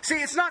 See,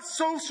 it's not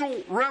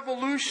social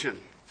revolution.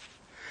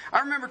 I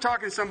remember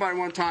talking to somebody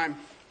one time,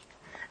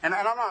 and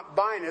I'm not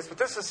buying this, but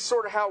this is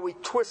sort of how we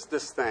twist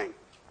this thing.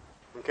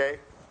 Okay?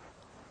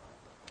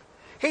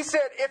 He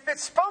said, if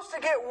it's supposed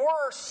to get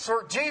worse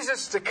for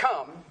Jesus to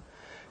come,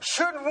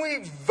 shouldn't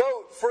we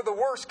vote for the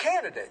worst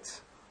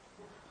candidates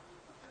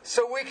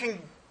so we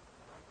can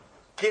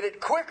get it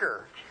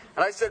quicker?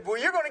 And I said, well,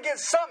 you're going to get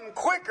something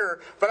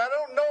quicker, but I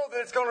don't know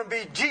that it's going to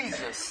be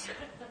Jesus.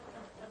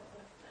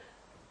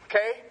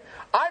 Okay?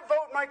 I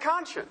vote my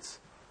conscience.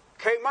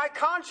 Okay? My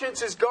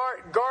conscience is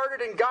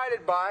guarded and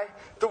guided by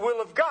the will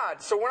of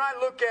God. So when I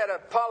look at a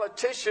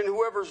politician,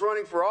 whoever's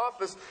running for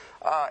office,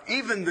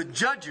 even the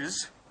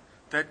judges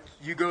that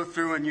you go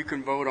through and you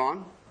can vote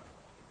on,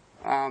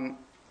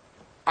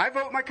 I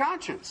vote my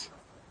conscience.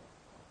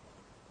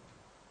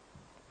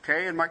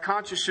 Okay? And my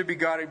conscience should be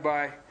guided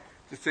by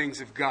the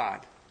things of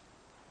God.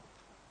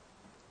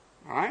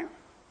 All right?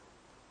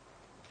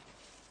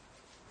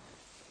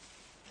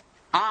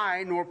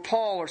 I nor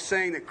Paul are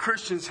saying that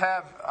Christians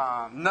have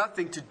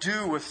nothing to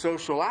do with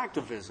social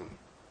activism.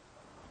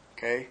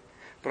 Okay?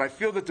 But I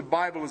feel that the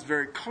Bible is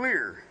very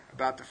clear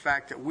about the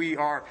fact that we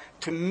are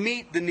to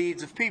meet the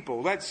needs of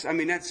people.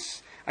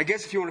 I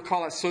guess if you want to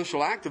call that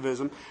social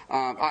activism,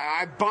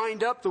 I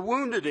bind up the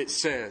wounded, it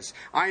says.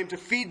 I am to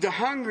feed the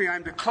hungry. I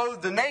am to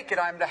clothe the naked.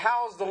 I am to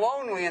house the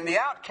lonely and the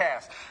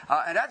outcast.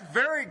 And that's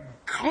very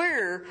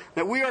clear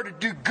that we are to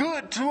do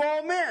good to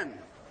all men,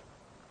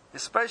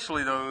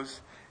 especially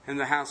those in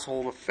the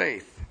household of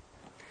faith.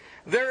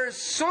 There is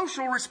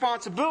social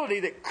responsibility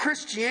that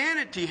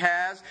Christianity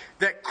has,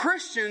 that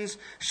Christians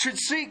should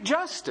seek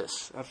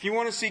justice. If you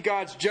want to see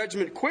God's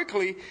judgment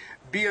quickly,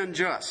 be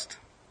unjust.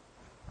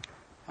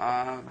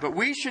 But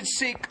we should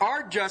seek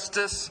our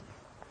justice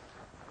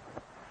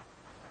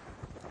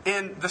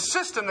in the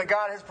system that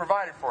God has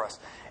provided for us.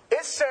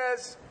 It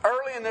says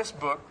early in this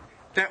book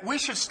that we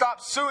should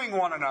stop suing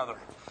one another.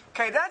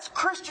 Okay, that's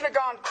Christian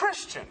upon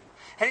Christian.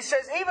 And he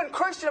says, even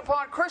Christian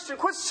upon Christian,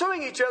 quit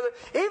suing each other,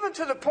 even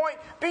to the point,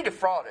 be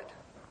defrauded.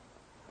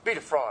 Be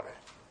defrauded.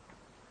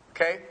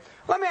 Okay?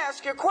 Let me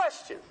ask you a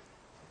question.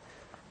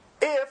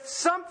 If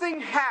something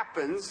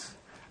happens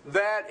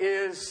that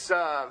is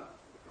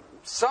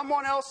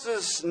someone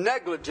else's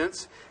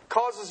negligence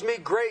causes me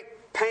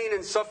great pain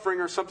and suffering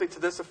or something to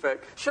this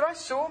effect, should I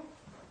sue them?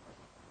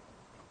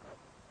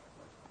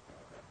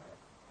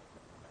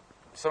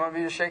 Some of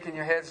you are shaking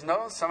your heads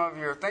no. Some of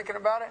you are thinking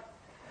about it.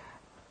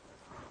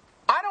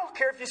 I don't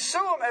care if you sue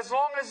them as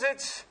long as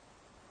it's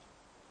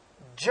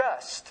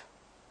just.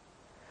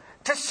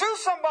 To sue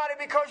somebody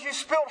because you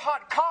spilled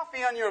hot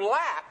coffee on your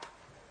lap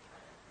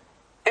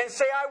and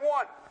say, I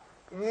want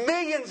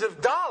millions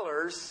of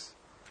dollars,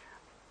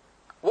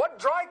 What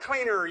dry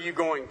cleaner are you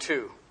going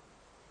to?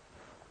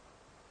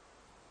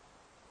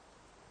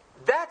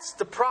 That's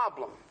the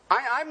problem.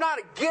 I'm not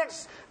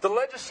against the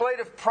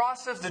legislative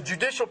process, the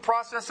judicial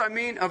process,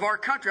 of our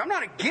country. I'm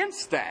not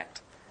against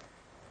that.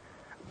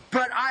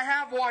 But I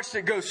have watched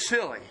it go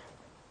silly.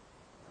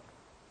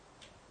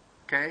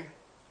 Okay?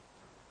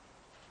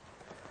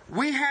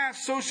 We have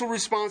social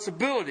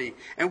responsibility,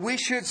 and we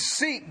should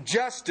seek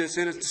justice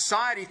in a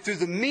society through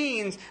the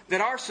means that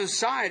our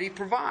society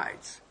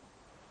provides.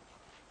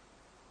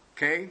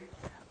 Okay?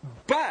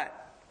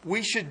 But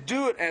we should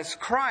do it as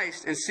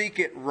Christ and seek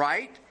it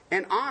right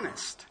and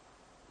honest.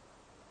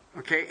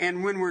 Okay?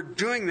 And when we're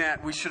doing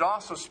that, we should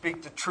also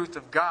speak the truth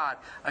of God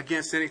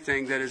against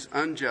anything that is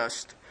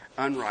unjust,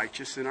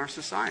 unrighteous in our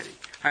society.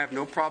 I have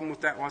no problem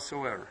with that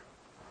whatsoever.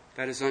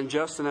 That is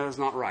unjust and that is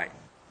not right.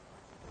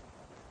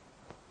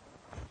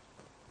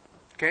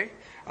 Okay?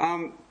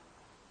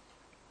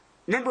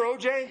 Remember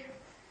O.J.?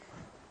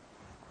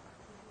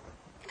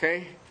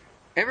 Okay?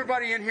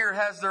 Everybody in here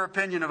has their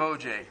opinion of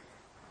O.J.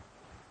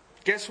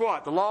 Guess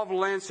what? The law of the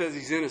land says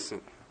he's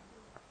innocent.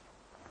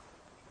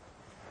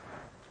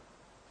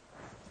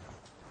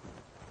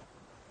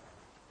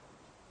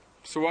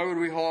 So why would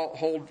we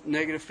hold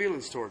negative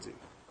feelings towards him?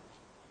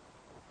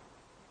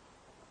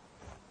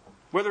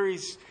 Whether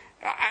he's...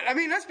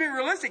 let's be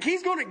realistic.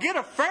 He's going to get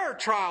a fair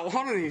trial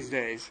one of these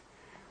days.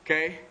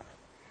 Okay?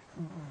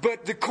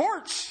 But the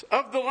courts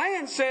of the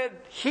land said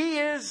he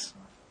is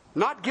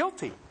not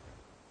guilty.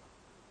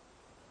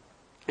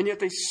 And yet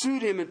they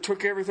sued him and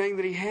took everything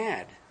that he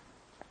had.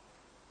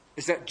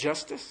 Is that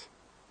justice?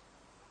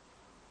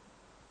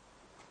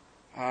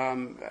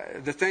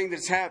 The thing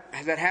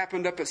that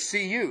happened up at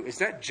CU, is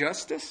that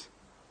justice?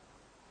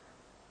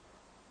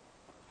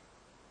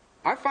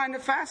 I find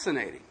it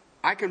fascinating.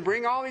 I can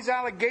bring all these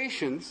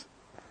allegations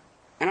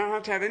and I don't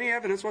have to have any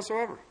evidence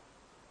whatsoever.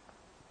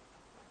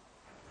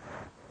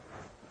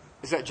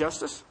 Is that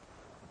justice?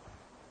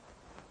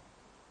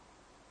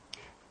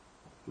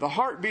 The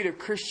heartbeat of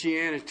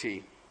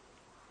Christianity,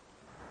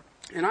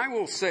 and I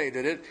will say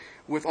that it,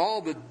 with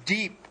all the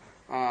deep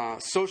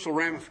social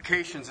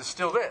ramifications, is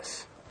still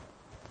this.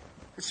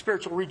 It's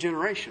spiritual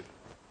regeneration.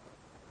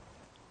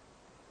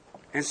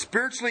 And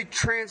spiritually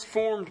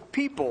transformed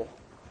people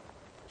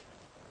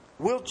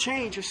will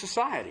change a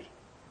society.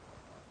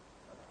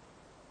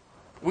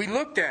 We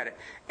looked at it.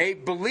 A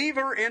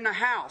believer in the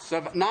house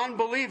of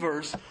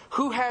non-believers,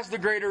 who has the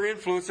greater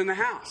influence in the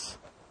house?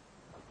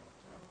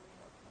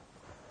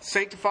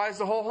 Sanctifies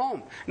the whole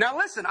home. Now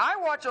listen, I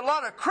watch a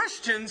lot of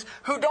Christians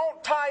who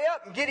don't tie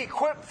up and get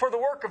equipped for the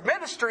work of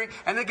ministry,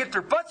 and they get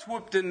their butts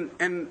whooped in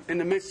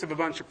the midst of a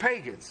bunch of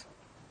pagans.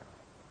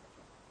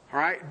 All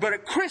right? But a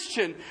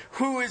Christian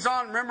who is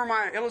on, remember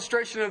my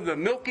illustration of the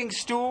milking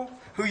stool,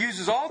 who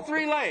uses all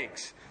three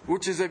legs,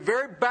 which is a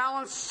very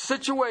balanced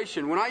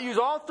situation. When I use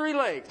all three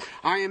legs,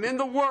 I am in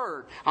the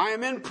Word, I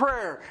am in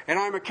prayer, and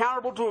I'm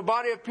accountable to a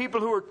body of people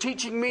who are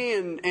teaching me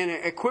and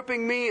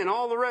equipping me and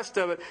all the rest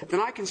of it,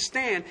 then I can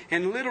stand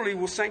and literally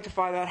will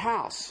sanctify that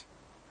house.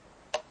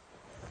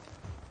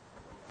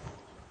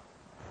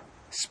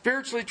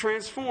 Spiritually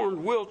transformed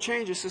will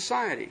change a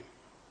society.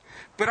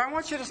 But I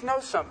want you to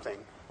know something.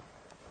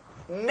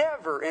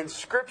 Never in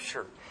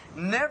Scripture,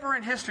 never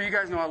in history, you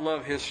guys know I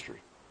love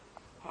history.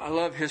 I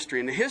love history.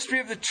 In the history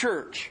of the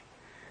church,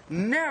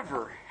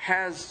 never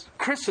has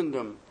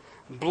Christendom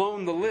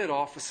blown the lid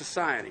off of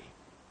society.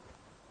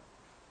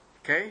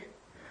 Okay?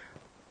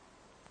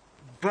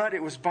 But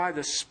it was by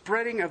the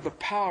spreading of the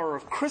power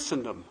of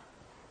Christendom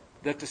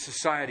that the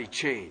society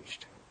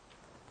changed.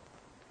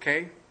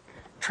 Okay?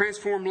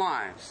 Transformed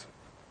lives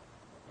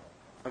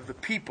of the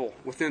people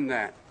within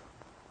that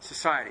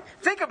society.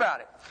 Think about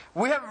it.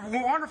 We have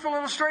a wonderful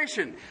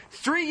illustration.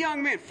 4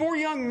 young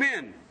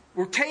men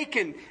were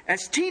taken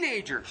as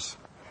teenagers,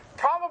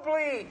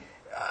 probably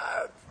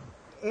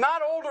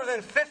not older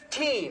than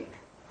 15.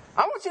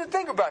 I want you to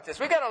think about this.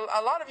 We got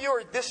a lot of you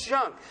are this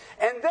young.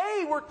 And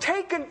they were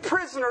taken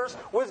prisoners,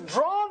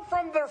 withdrawn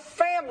from their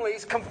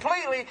families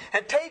completely,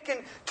 and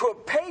taken to a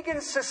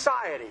pagan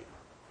society.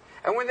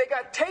 And when they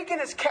got taken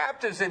as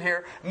captives in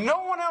here,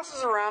 no one else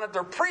is around it.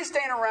 Their priest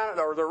ain't around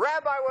it, or their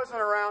rabbi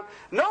wasn't around.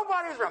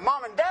 Nobody's around.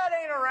 Mom and dad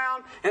ain't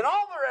around, and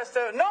all the rest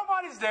of it.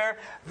 Nobody's there.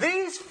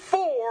 These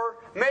 4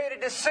 made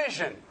a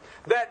decision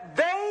that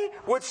they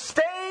would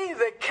stay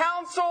the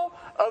counsel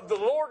of the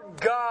Lord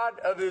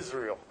God of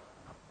Israel.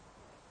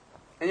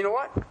 And you know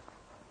what?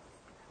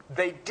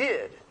 They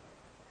did.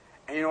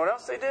 And you know what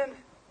else they did?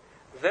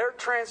 Their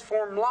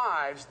transformed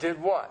lives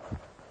did what?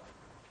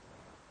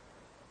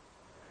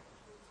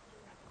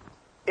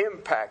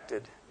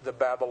 Impacted the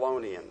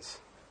Babylonians.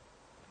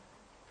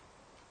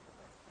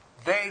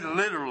 They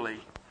literally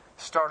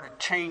started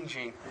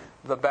changing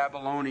the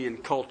Babylonian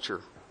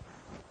culture.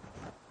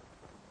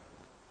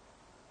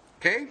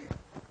 Okay?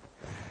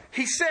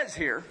 He says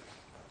here,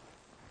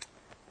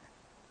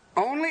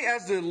 only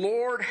as the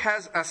Lord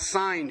has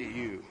assigned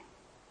you.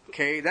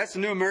 Okay? That's the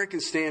New American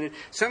Standard.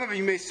 Some of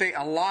you may say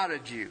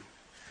allotted you.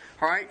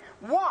 All right?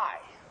 Why?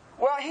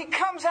 Well, he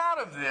comes out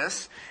of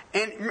this,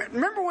 and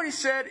remember what he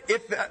said?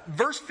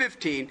 Verse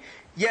 15,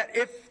 yet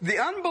if the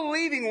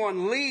unbelieving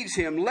one leaves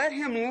him, let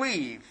him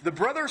leave. The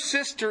brother or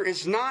sister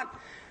is not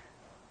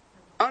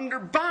under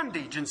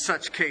bondage in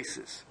such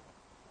cases.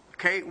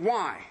 Okay,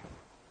 why?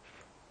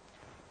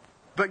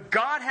 But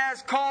God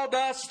has called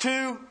us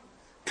to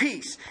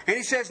peace. And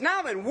he says,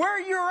 now then, where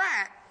you're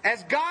at,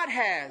 as God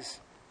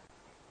has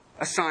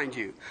assigned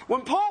you.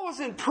 When Paul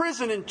was in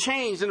prison and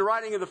chains in the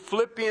writing of the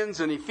Philippians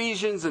and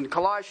Ephesians and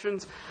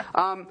Colossians,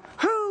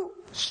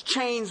 whose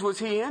chains was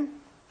he in?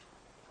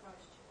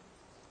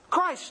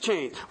 Christ's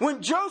chains.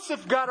 When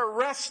Joseph got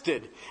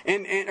arrested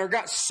or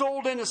got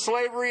sold into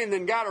slavery and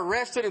then got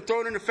arrested and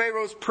thrown into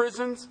Pharaoh's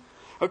prisons,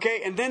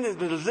 okay, and then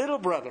the little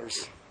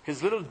brothers,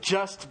 his little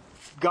just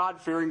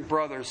God-fearing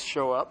brothers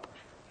show up.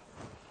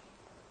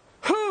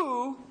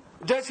 Who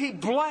does he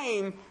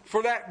blame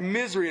for that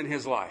misery in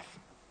his life?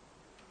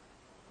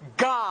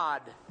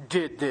 God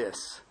did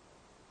this.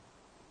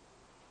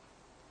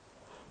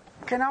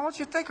 Okay, now I want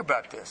you to think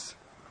about this.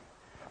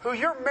 Who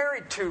you're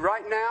married to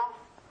right now,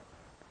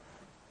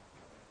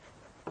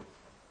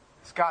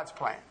 it's God's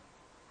plan.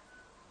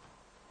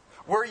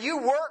 Where you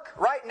work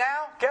right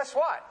now, guess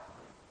what?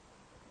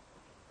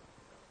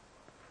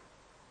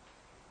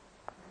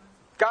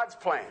 God's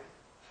plan.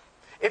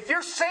 If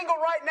you're single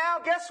right now,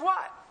 guess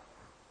what?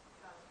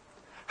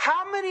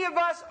 How many of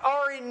us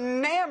are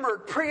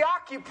enamored,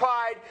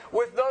 preoccupied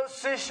with those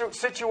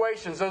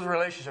situations, those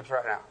relationships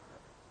right now?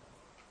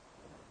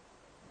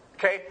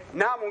 Okay,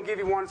 now I'm going to give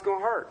you one that's going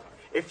to hurt.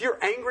 If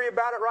you're angry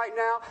about it right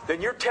now,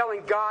 then you're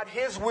telling God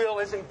His will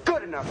isn't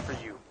good enough for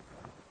you.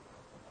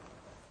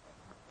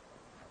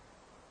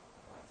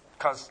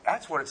 Because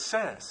that's what it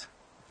says.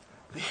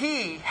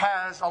 He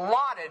has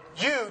allotted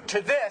you to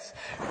this.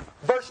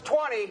 Verse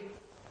 20,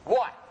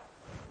 what?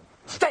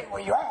 Stay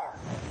where you are.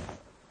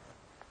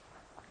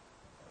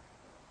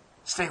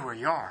 Stay where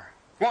you are.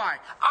 Why?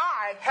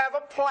 I have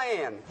a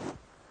plan.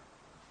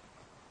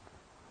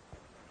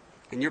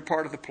 And you're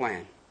part of the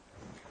plan.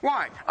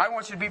 Why? I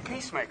want you to be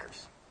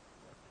peacemakers.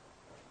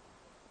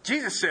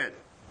 Jesus said,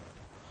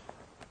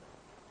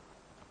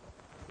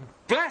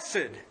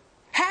 blessed,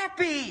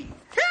 happy,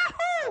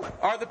 yahoo,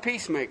 are the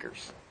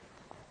peacemakers.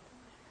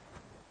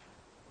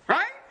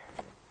 Right?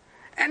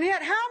 And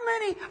yet how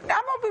many, I'm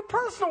going to be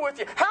personal with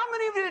you, how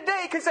many of you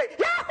today can say,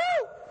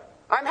 yahoo,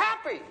 I'm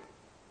happy?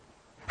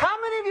 How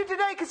many of you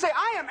today can say,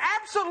 I am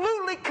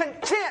absolutely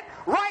content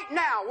right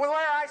now with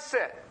where I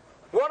sit,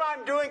 what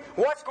I'm doing,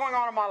 what's going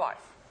on in my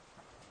life?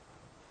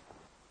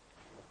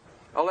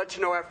 I'll let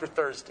you know after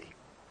Thursday.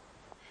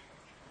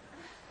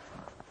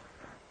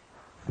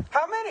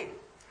 How many?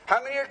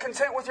 How many are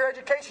content with your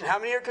education? How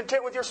many are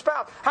content with your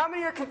spouse? How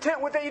many are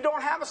content with that you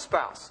don't have a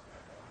spouse?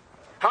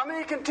 How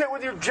many are content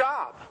with your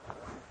job?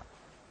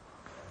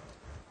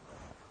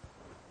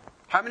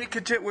 How many are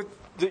content with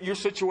your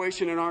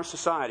situation in our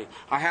society?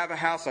 I have a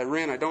house, I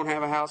rent, I don't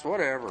have a house,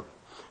 whatever.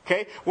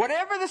 Okay?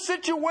 Whatever the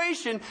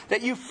situation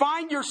that you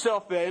find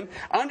yourself in,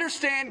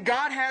 understand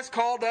God has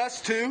called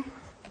us to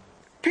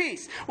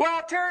peace.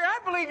 Well, Terry, I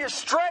believe you're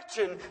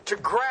stretching to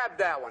grab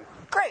that one.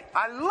 Great.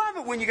 I love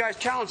it when you guys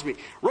challenge me.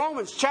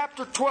 Romans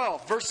chapter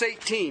 12, verse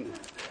 18.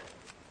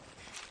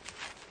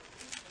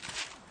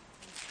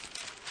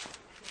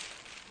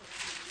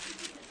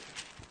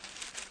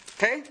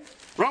 Okay?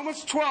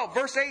 Romans 12,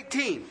 verse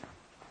 18.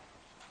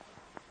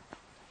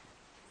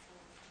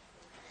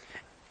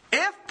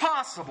 If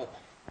possible,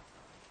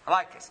 I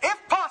like this. If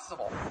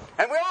possible,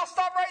 and we all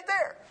stop right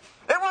there.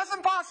 It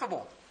wasn't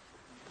possible.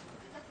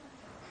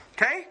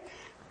 Okay?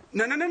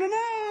 No.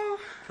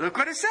 Look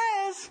what it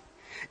says.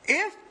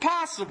 If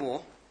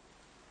possible,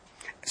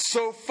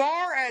 so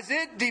far as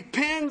it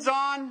depends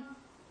on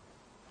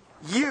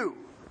you,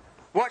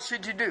 what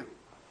should you do?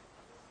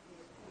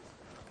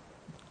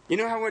 You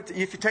know how if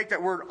you take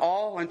that word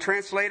all and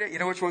translate it, you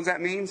know which ones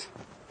that means?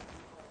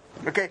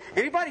 Okay,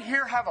 anybody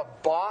here have a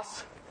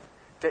boss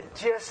that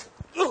just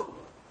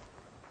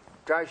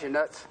drives you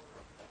nuts?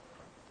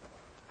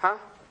 Huh?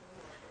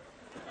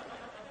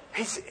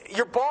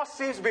 Your boss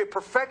seems to be a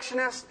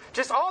perfectionist.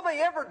 Just all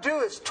they ever do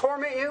is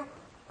torment you.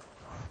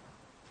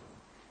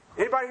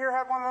 Anybody here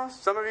have one of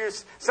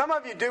those? Some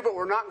of you do, but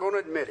we're not going to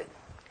admit it.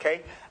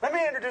 Okay? Let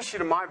me introduce you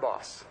to my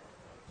boss.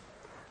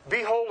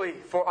 Be holy,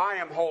 for I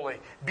am holy.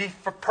 Be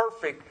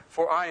perfect,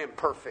 for I am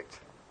perfect.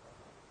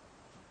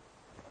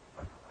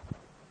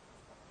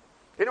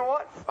 You know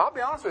what? I'll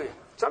be honest with you.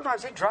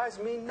 Sometimes he drives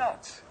me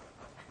nuts.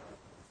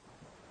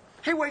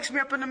 He wakes me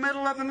up in the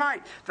middle of the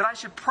night that I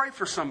should pray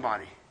for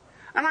somebody.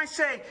 And I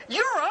say,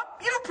 you're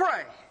up, you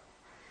pray.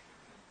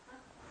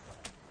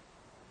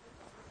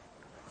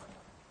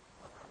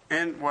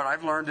 And what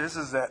I've learned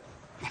is that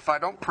if I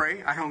don't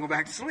pray, I don't go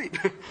back to sleep.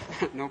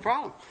 No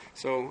problem.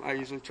 So I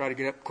usually try to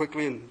get up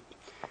quickly and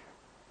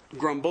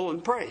grumble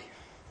and pray.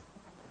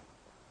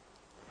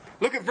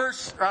 Look at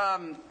verse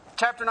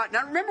chapter 9.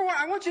 Now remember what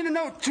I want you to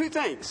know two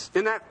things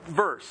in that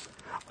verse.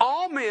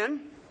 All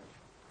men,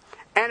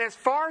 and as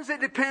far as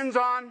it depends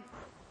on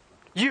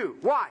You.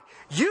 Why?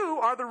 You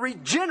are the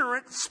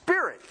regenerate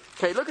spirit.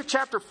 Okay, look at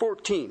chapter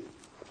 14,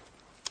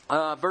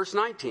 verse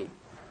 19.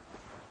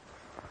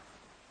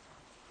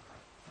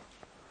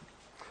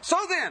 So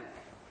then,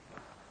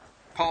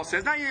 Paul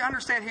says, now you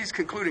understand he's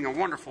concluding a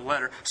wonderful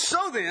letter.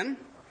 So then,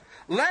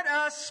 let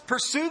us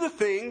pursue the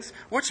things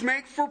which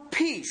make for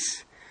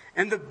peace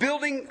and the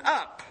building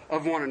up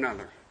of one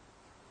another.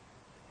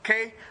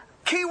 Okay?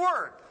 Key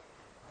word.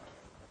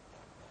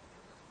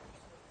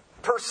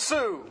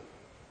 Pursue.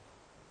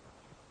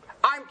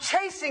 I'm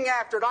chasing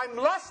after it. I'm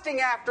lusting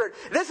after it.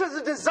 This is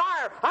a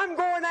desire. I'm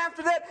going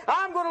after that.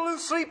 I'm going to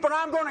lose sleep and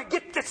I'm going to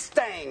get this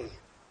thing.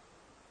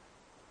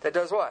 That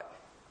does what?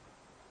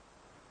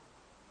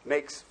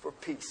 Makes for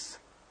peace.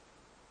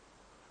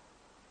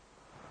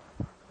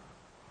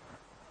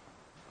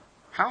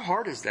 How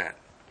hard is that?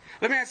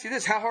 Let me ask you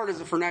this. How hard is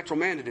it for a natural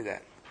man to do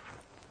that?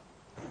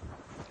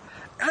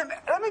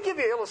 Let me give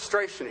you an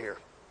illustration here.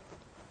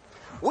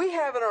 We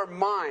have in our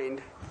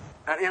mind,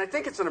 and I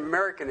think it's an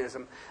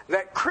Americanism,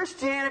 that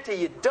Christianity,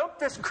 you dump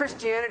this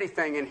Christianity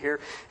thing in here,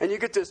 and you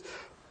get this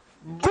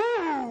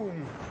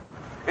boom!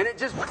 And it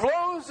just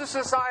blows the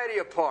society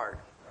apart.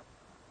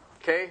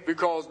 Okay?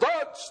 Because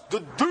that's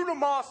the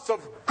dunamis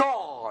of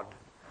God,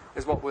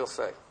 is what we'll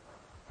say.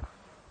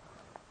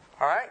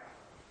 Alright?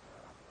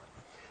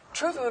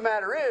 Truth of the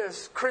matter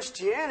is,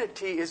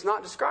 Christianity is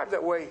not described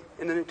that way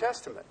in the New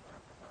Testament.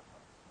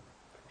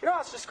 You know how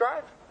it's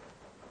described?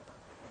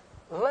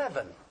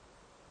 Leaven.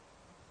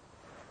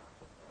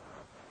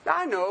 Now,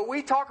 I know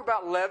we talk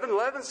about leaven.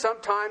 Leaven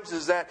sometimes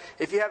is that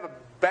if you have a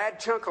bad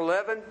chunk of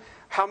leaven,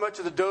 how much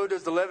of the dough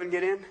does the leaven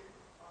get in?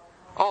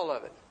 All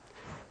of it.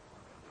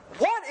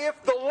 What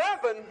if the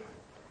leaven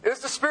is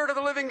the Spirit of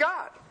the living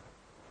God?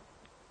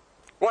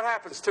 What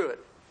happens to it?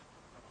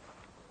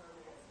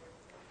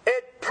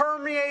 It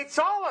permeates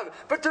all of it.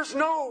 But there's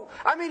no...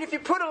 I mean, if you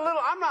put a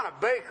little... I'm not a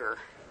baker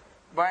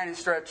by any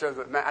stretch of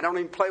it. I don't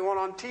even play one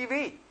on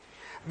TV.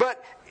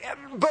 But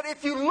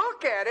if you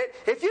look at it,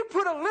 if you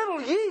put a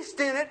little yeast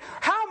in it,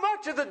 how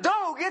much of the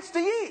dough gets the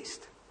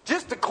yeast?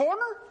 Just the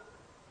corner?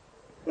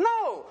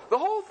 No. The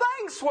whole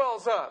thing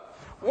swells up.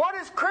 What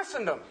is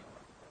Christendom?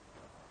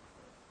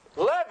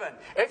 Leaven.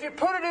 If you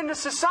put it into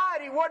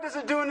society, what does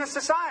it do in the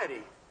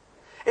society?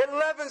 It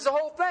leavens the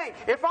whole thing.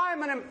 If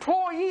I'm an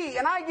employee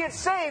and I get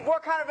saved,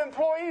 what kind of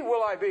employee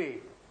will I be?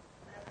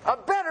 A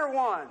better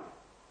one.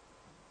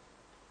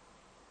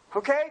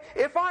 Okay?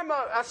 If I'm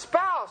a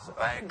spouse,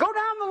 go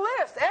down the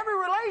list. Every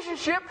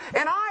relationship,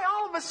 and I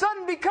all of a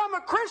sudden become a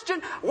Christian,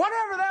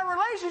 whatever that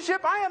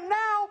relationship, I am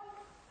now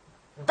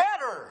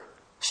better,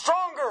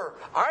 stronger.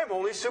 I'm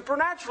only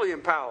supernaturally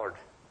empowered.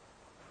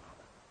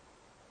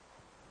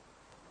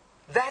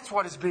 That's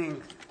what is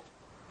being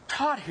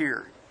taught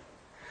here.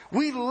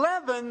 We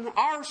leaven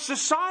our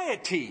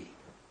society.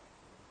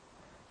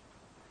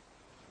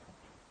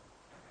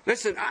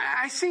 Listen,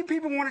 I see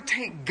people want to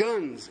take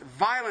guns,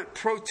 violent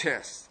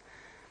protests.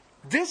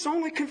 This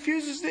only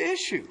confuses the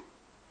issue.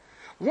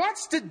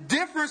 What's the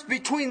difference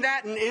between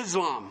that and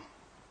Islam?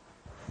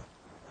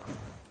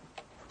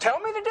 Tell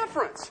me the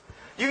difference.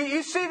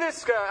 You see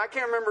this guy, I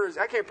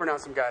can't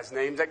pronounce some guy's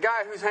name. That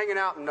guy who's hanging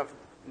out in the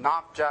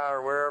Nafja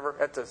or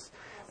wherever at this,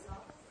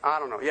 I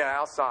don't know,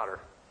 Al Sadr.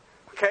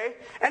 Okay?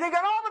 And they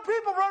got all the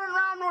people running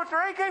around with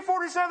their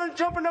AK-47s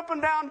jumping up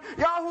and down,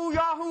 Yahoo,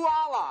 Yahoo,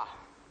 Allah.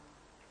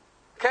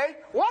 Okay?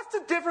 What's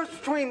the difference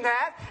between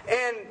that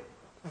and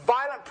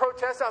violent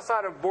protests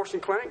outside of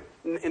abortion clinic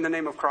in the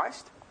name of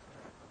Christ?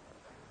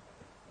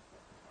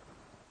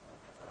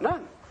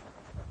 None.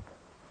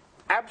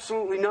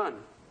 Absolutely none.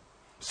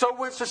 So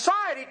when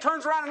society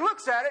turns around and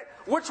looks at it,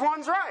 which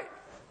one's right?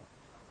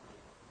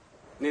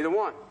 Neither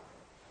one.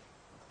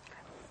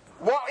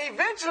 What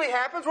eventually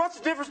happens, what's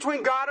the difference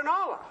between God and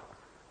Allah?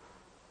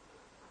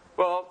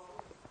 Well,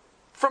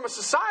 from a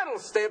societal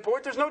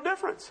standpoint, there's no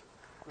difference.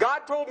 God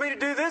told me to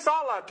do this,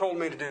 Allah told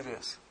me to do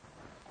this.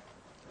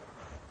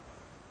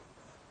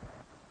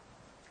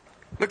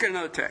 Look at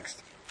another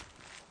text.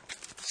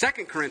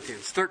 2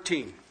 Corinthians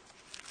 13.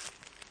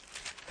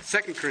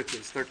 2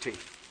 Corinthians 13.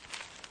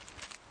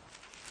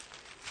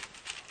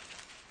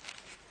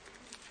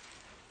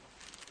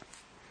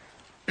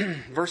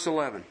 Verse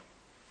 11.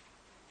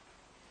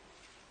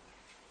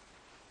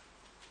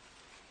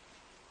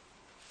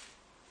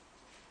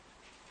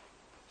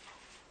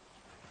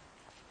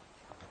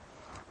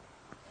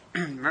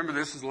 Remember,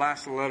 this is the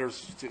last of the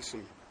letters to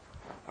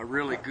a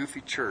really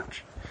goofy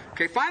church.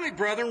 Okay, finally,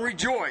 brethren,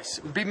 rejoice.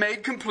 Be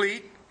made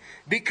complete.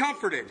 Be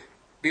comforted.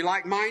 Be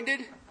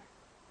like-minded.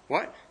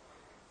 What?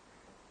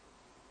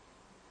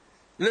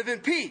 Live in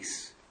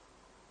peace.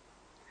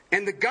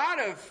 And the God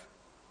of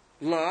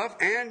love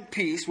and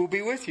peace will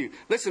be with you.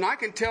 Listen, I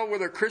can tell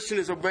whether a Christian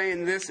is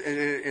obeying this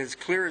as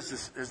clear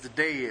as the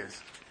day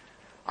is.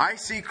 I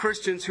see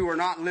Christians who are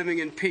not living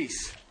in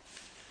peace.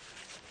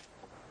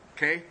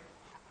 Okay?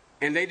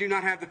 And they do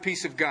not have the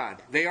peace of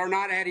God. They are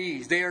not at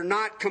ease. They're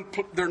not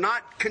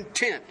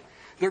content.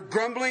 They're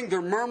grumbling,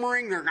 they're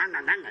murmuring,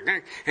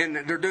 and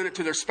they're doing it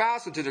to their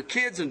spouse and to their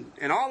kids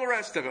and all the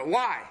rest of it.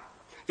 Why?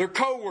 Their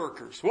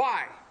co-workers.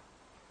 Why?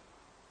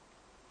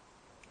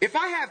 If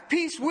I have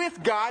peace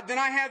with God, then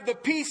I have the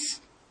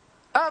peace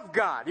of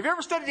God. Have you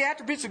ever studied the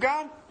attributes of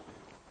God?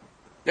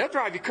 They'll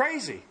drive you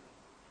crazy.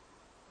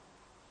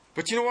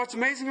 But you know what's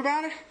amazing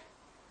about it?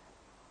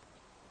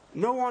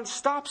 No one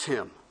stops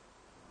Him.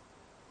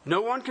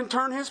 No one can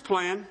turn His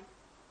plan.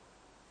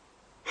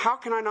 How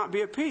can I not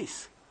be at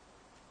peace?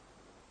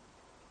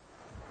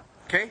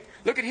 Okay?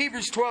 Look at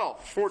Hebrews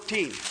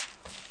 12:14.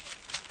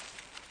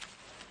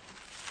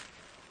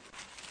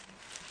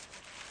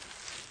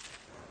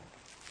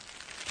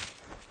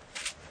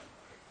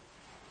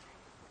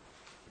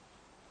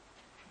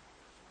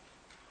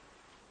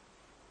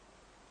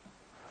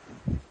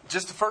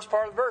 Just the first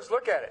part of the verse.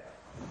 Look at it.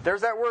 There's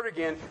that word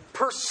again.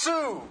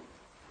 Pursue.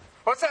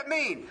 What's that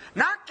mean?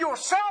 Knock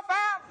yourself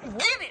out and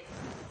get it.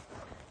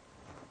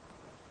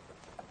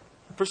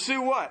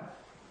 Pursue what?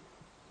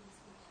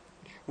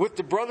 With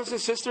the brothers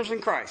and sisters in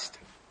Christ.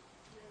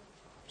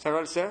 Is that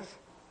what it says?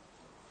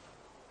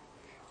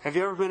 Have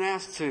you ever been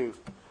asked to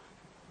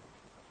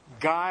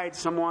guide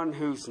someone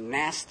who's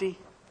nasty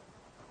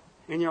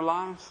in your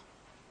lives?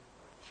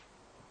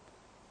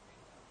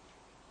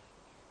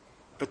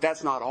 But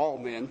that's not all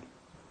men.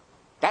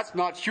 That's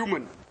not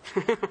human.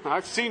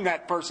 I've seen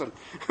that person.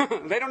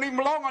 They don't even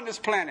belong on this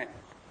planet.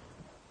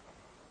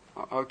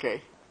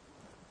 Okay.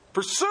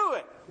 Pursue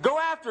it. Go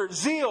after it.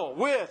 Zeal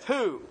with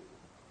who?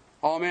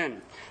 All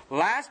men.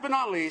 Last but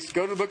not least,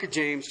 go to the book of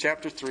James,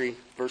 chapter 3,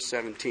 verse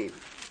 17.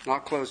 And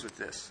I'll close with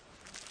this.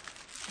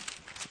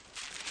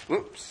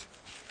 Whoops.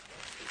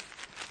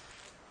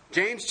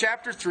 James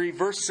chapter 3,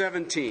 verse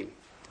 17.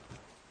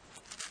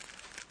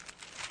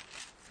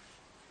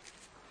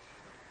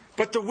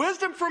 But the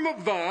wisdom from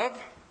above.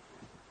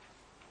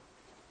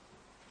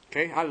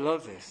 Okay, I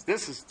love this.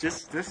 This is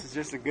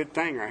just a good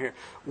thing right here.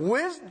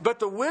 But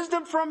the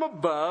wisdom from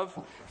above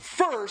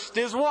first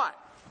is what?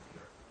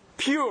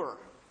 Pure.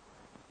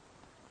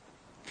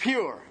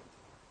 Pure.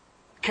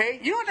 Okay,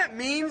 you know what that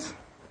means?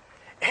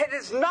 It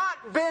has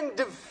not been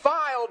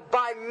defiled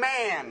by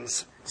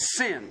man's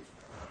sin.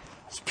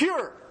 It's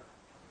pure.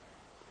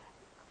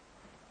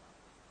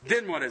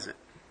 Then what is it?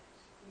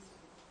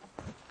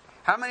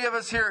 How many of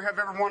us here have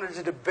ever wanted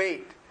to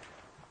debate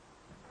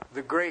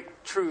the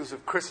great truths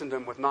of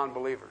Christendom with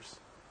non-believers?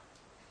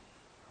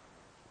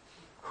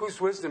 Whose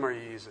wisdom are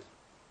you using?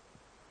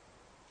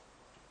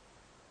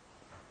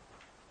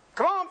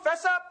 Come on,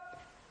 fess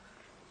up!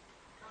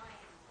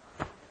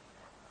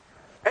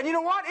 And you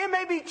know what? It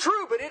may be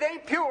true, but it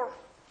ain't pure.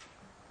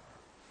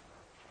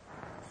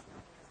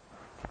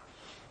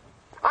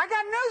 I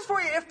got news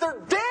for you. If they're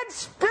dead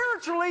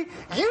spiritually,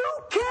 you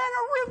can't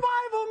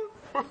revive them.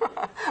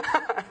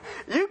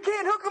 You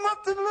can't hook them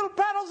up to the little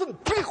paddles and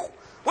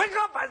wake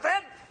up, I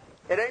said.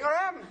 It ain't going to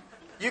happen.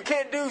 You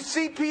can't do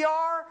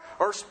CPR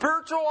or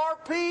spiritual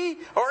RP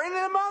or any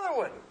of them other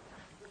ones.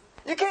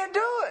 You can't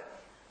do it.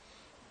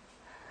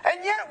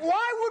 And yet,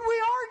 why would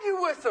we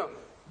argue with them?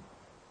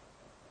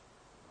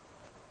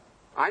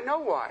 I know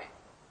why.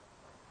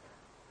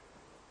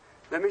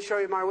 Let me show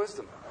you my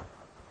wisdom.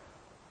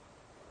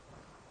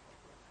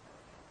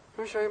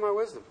 Let me show you my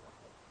wisdom.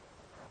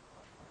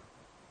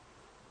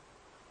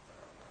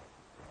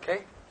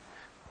 Okay?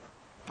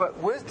 But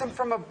wisdom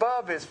from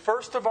above is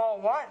first of all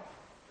what?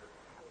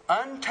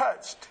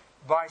 Untouched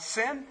by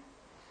sin.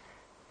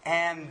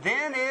 And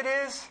then it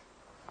is...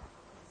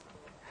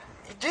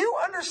 Do you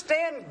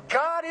understand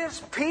God is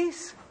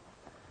peace?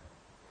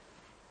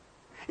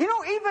 You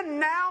know, even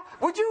now,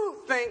 would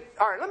you think...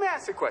 All right, let me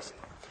ask you a question.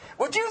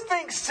 Would you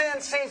think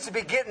sin seems to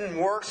be getting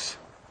worse?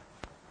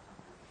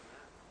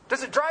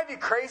 Does it drive you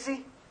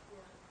crazy?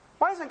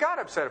 Why isn't God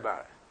upset about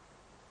it?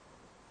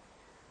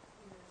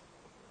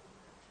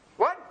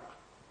 What?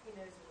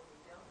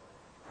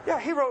 Yeah,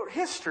 He wrote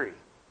history.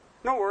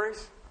 No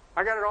worries.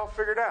 I got it all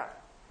figured out.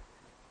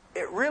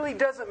 It really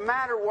doesn't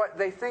matter what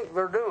they think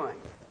they're doing.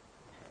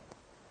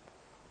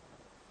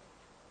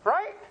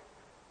 Right?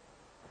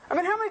 I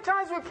mean, how many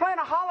times we plan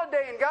a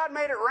holiday and God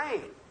made it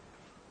rain?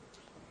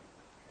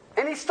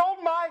 And He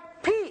stole my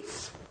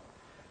peace.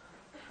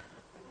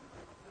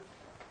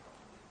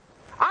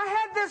 I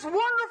had this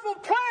wonderful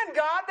plan,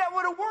 God, that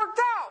would have worked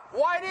out.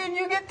 Why didn't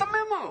you get the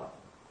memo?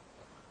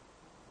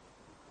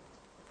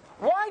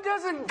 Why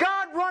doesn't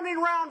God running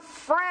around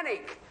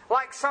frantic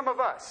like some of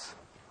us?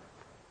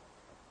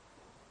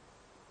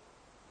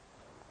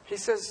 He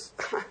says,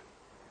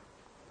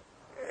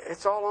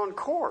 it's all on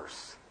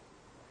course.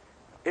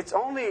 It's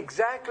only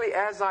exactly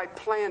as I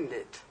planned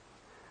it.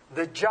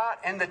 The jot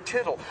and the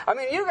tittle. I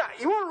mean, you want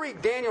to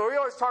read Daniel. We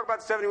always talk about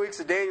the 70 weeks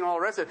of Daniel and all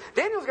the rest of it.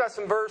 Daniel's got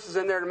some verses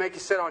in there to make you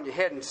sit on your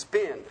head and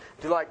spin.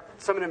 Do you like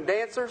some of them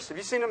dancers? Have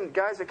you seen them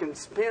guys that can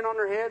spin on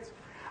their heads?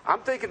 I'm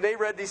thinking they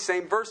read these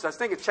same verses. I was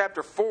thinking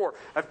chapter 4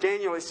 of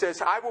Daniel. It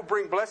says, I will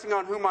bring blessing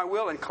on whom I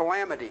will and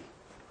calamity. You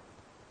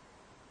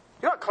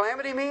know what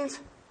calamity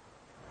means?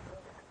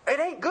 It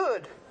ain't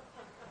good.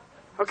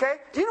 Okay?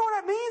 Do you know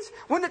what that means?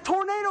 When the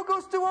tornado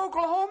goes through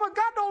Oklahoma,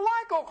 God don't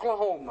like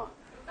Oklahoma.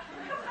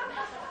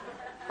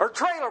 Or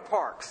trailer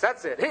parks.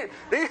 That's it.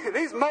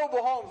 These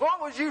mobile homes.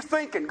 What was you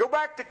thinking? Go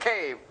back to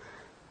cave.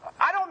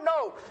 I don't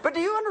know. But do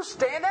you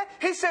understand that?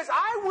 He says,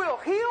 I will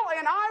heal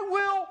and I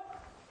will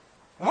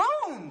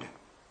wound.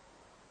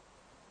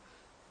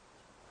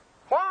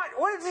 Why?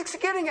 What is he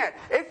getting at?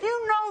 If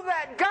you know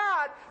that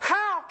God,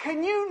 how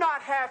can you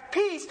not have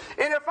peace?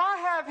 And if I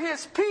have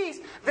His peace,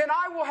 then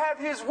I will have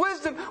His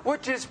wisdom,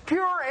 which is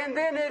pure, and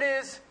then it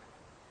is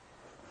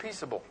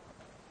peaceable.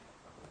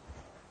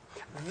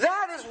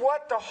 That is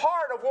what the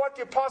heart of what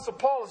the Apostle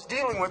Paul is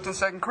dealing with in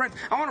 2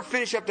 Corinthians. I want to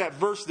finish up that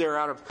verse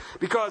there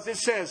because it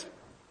says,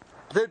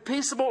 that it's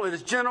peaceable, it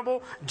is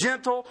gentle,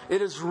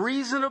 it is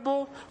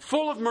reasonable,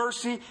 full of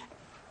mercy,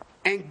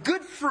 and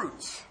good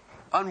fruits,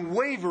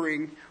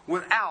 unwavering,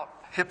 without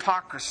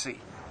hypocrisy.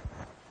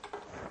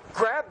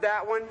 Grab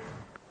that one.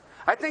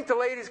 I think the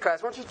ladies'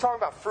 class, weren't you talking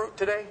about fruit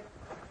today?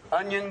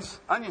 Onions.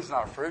 Onions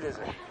not a fruit, is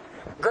it?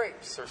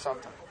 Grapes or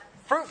something.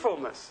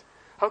 Fruitfulness.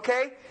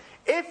 Okay?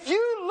 If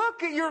you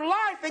look at your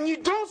life and you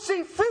don't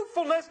see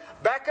fruitfulness,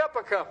 back up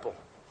a couple.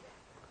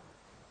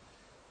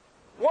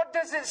 What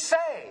does it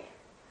say?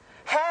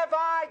 Have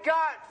I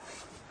got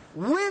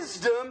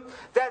wisdom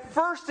that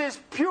first is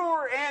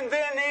pure and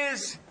then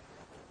is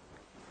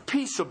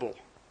peaceable?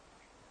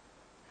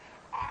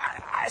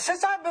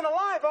 Since I've been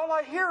alive, all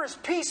I hear is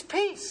peace,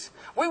 peace.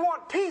 We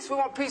want peace. We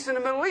want peace in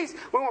the Middle East.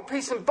 We want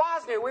peace in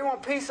Bosnia. We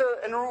want peace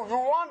in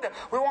Rwanda.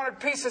 We wanted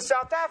peace in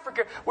South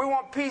Africa. We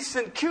want peace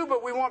in Cuba.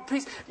 We want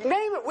peace.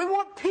 Name it. We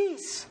want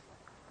peace.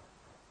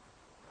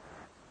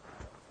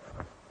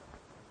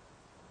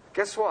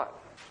 Guess what?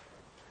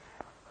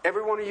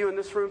 Every one of you in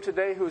this room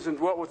today who is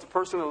indwelt with the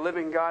person of the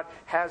living God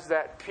has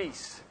that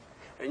peace.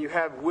 And you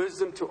have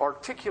wisdom to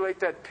articulate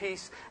that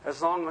peace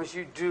as long as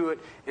you do it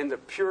in the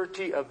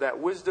purity of that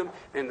wisdom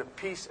and the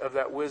peace of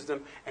that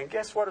wisdom. And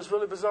guess what is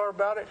really bizarre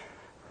about it?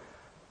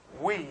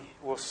 We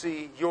will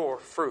see your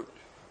fruit.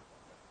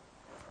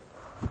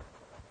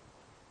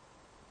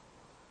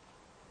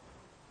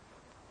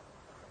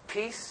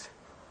 Peace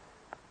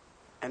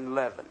and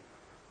leaven.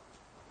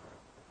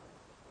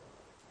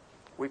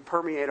 We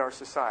permeate our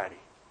society.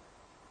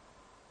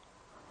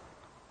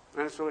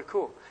 And it's really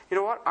cool. You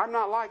know what? I'm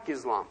not like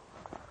Islam.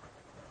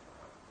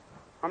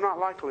 I'm not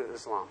like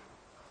Islam.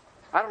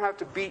 I don't have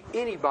to beat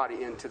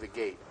anybody into the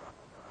gate.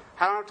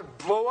 I don't have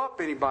to blow up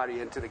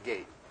anybody into the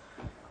gate.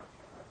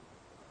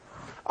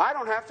 I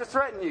don't have to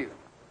threaten you.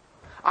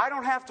 I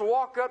don't have to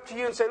walk up to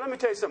you and say, let me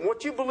tell you something.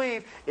 What you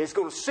believe is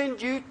going to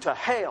send you to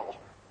hell.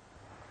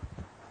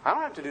 I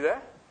don't have to do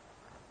that.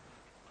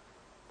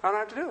 I don't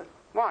have to do it.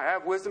 Why? I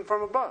have wisdom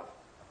from above.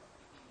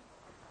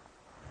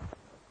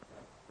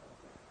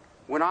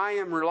 When I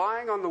am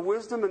relying on the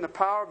wisdom and the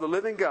power of the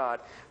living God,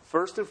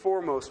 first and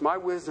foremost, my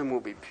wisdom will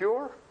be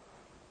pure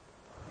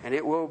and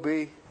it will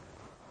be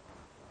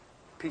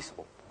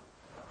peaceable.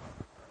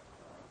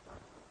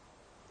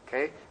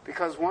 Okay?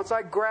 Because once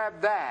I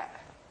grab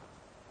that,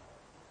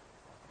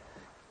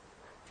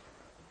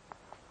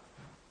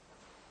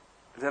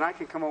 then I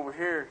can come over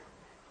here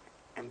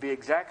and be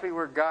exactly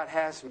where God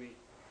has me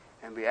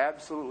and be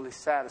absolutely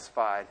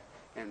satisfied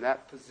in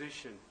that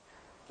position,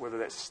 whether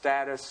that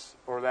status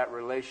or that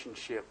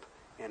relationship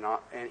in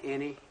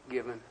any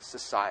given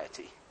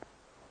society.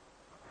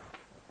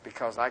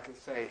 Because I can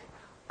say,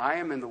 I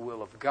am in the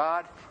will of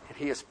God, and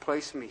He has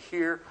placed me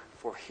here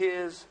for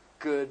His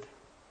good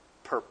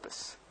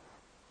purpose.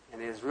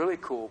 And it is really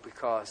cool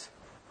because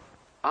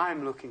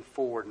I'm looking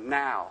forward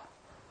now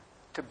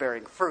to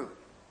bearing fruit.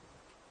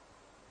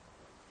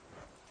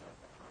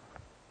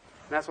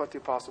 And that's what the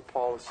Apostle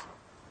Paul is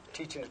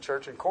teaching the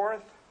church in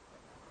Corinth.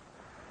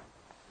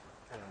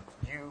 And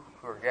you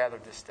who are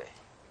gathered this day.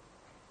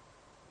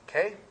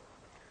 Okay?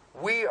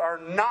 We are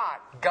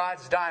not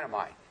God's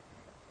dynamite.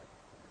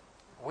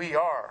 We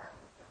are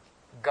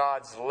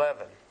God's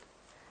leaven.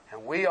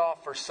 And we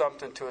offer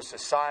something to a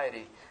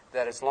society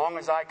that, as long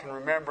as I can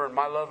remember, and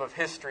my love of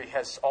history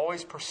has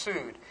always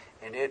pursued,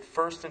 and it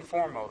first and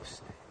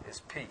foremost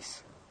is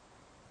peace.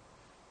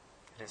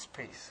 It is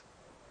peace.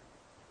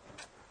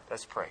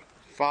 Let's pray.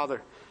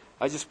 Father,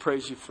 I just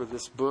praise you for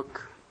this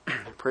book.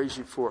 I praise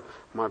you for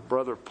my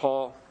brother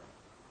Paul.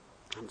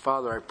 And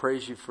Father, I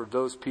praise you for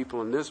those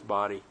people in this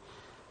body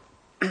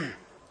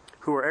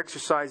who are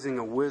exercising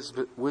a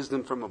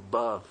wisdom from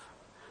above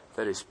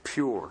that is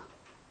pure,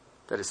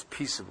 that is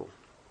peaceable,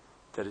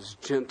 that is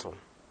gentle,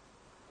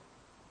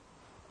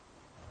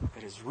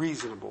 that is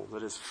reasonable,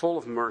 that is full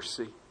of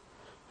mercy,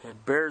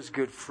 that bears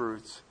good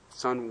fruits,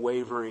 it's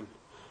unwavering,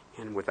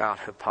 and without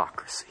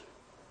hypocrisy.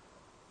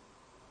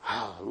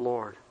 Oh,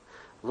 Lord,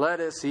 let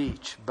us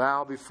each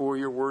bow before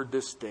your word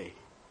this day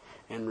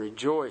and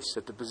rejoice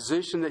at the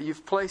position that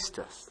you've placed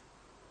us.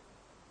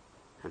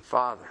 And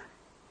Father,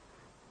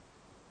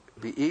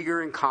 be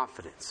eager in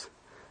confidence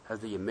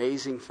of the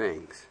amazing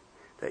things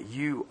that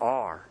you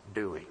are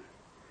doing.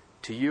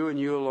 To you and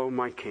you alone,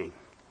 my King.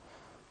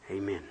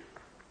 Amen.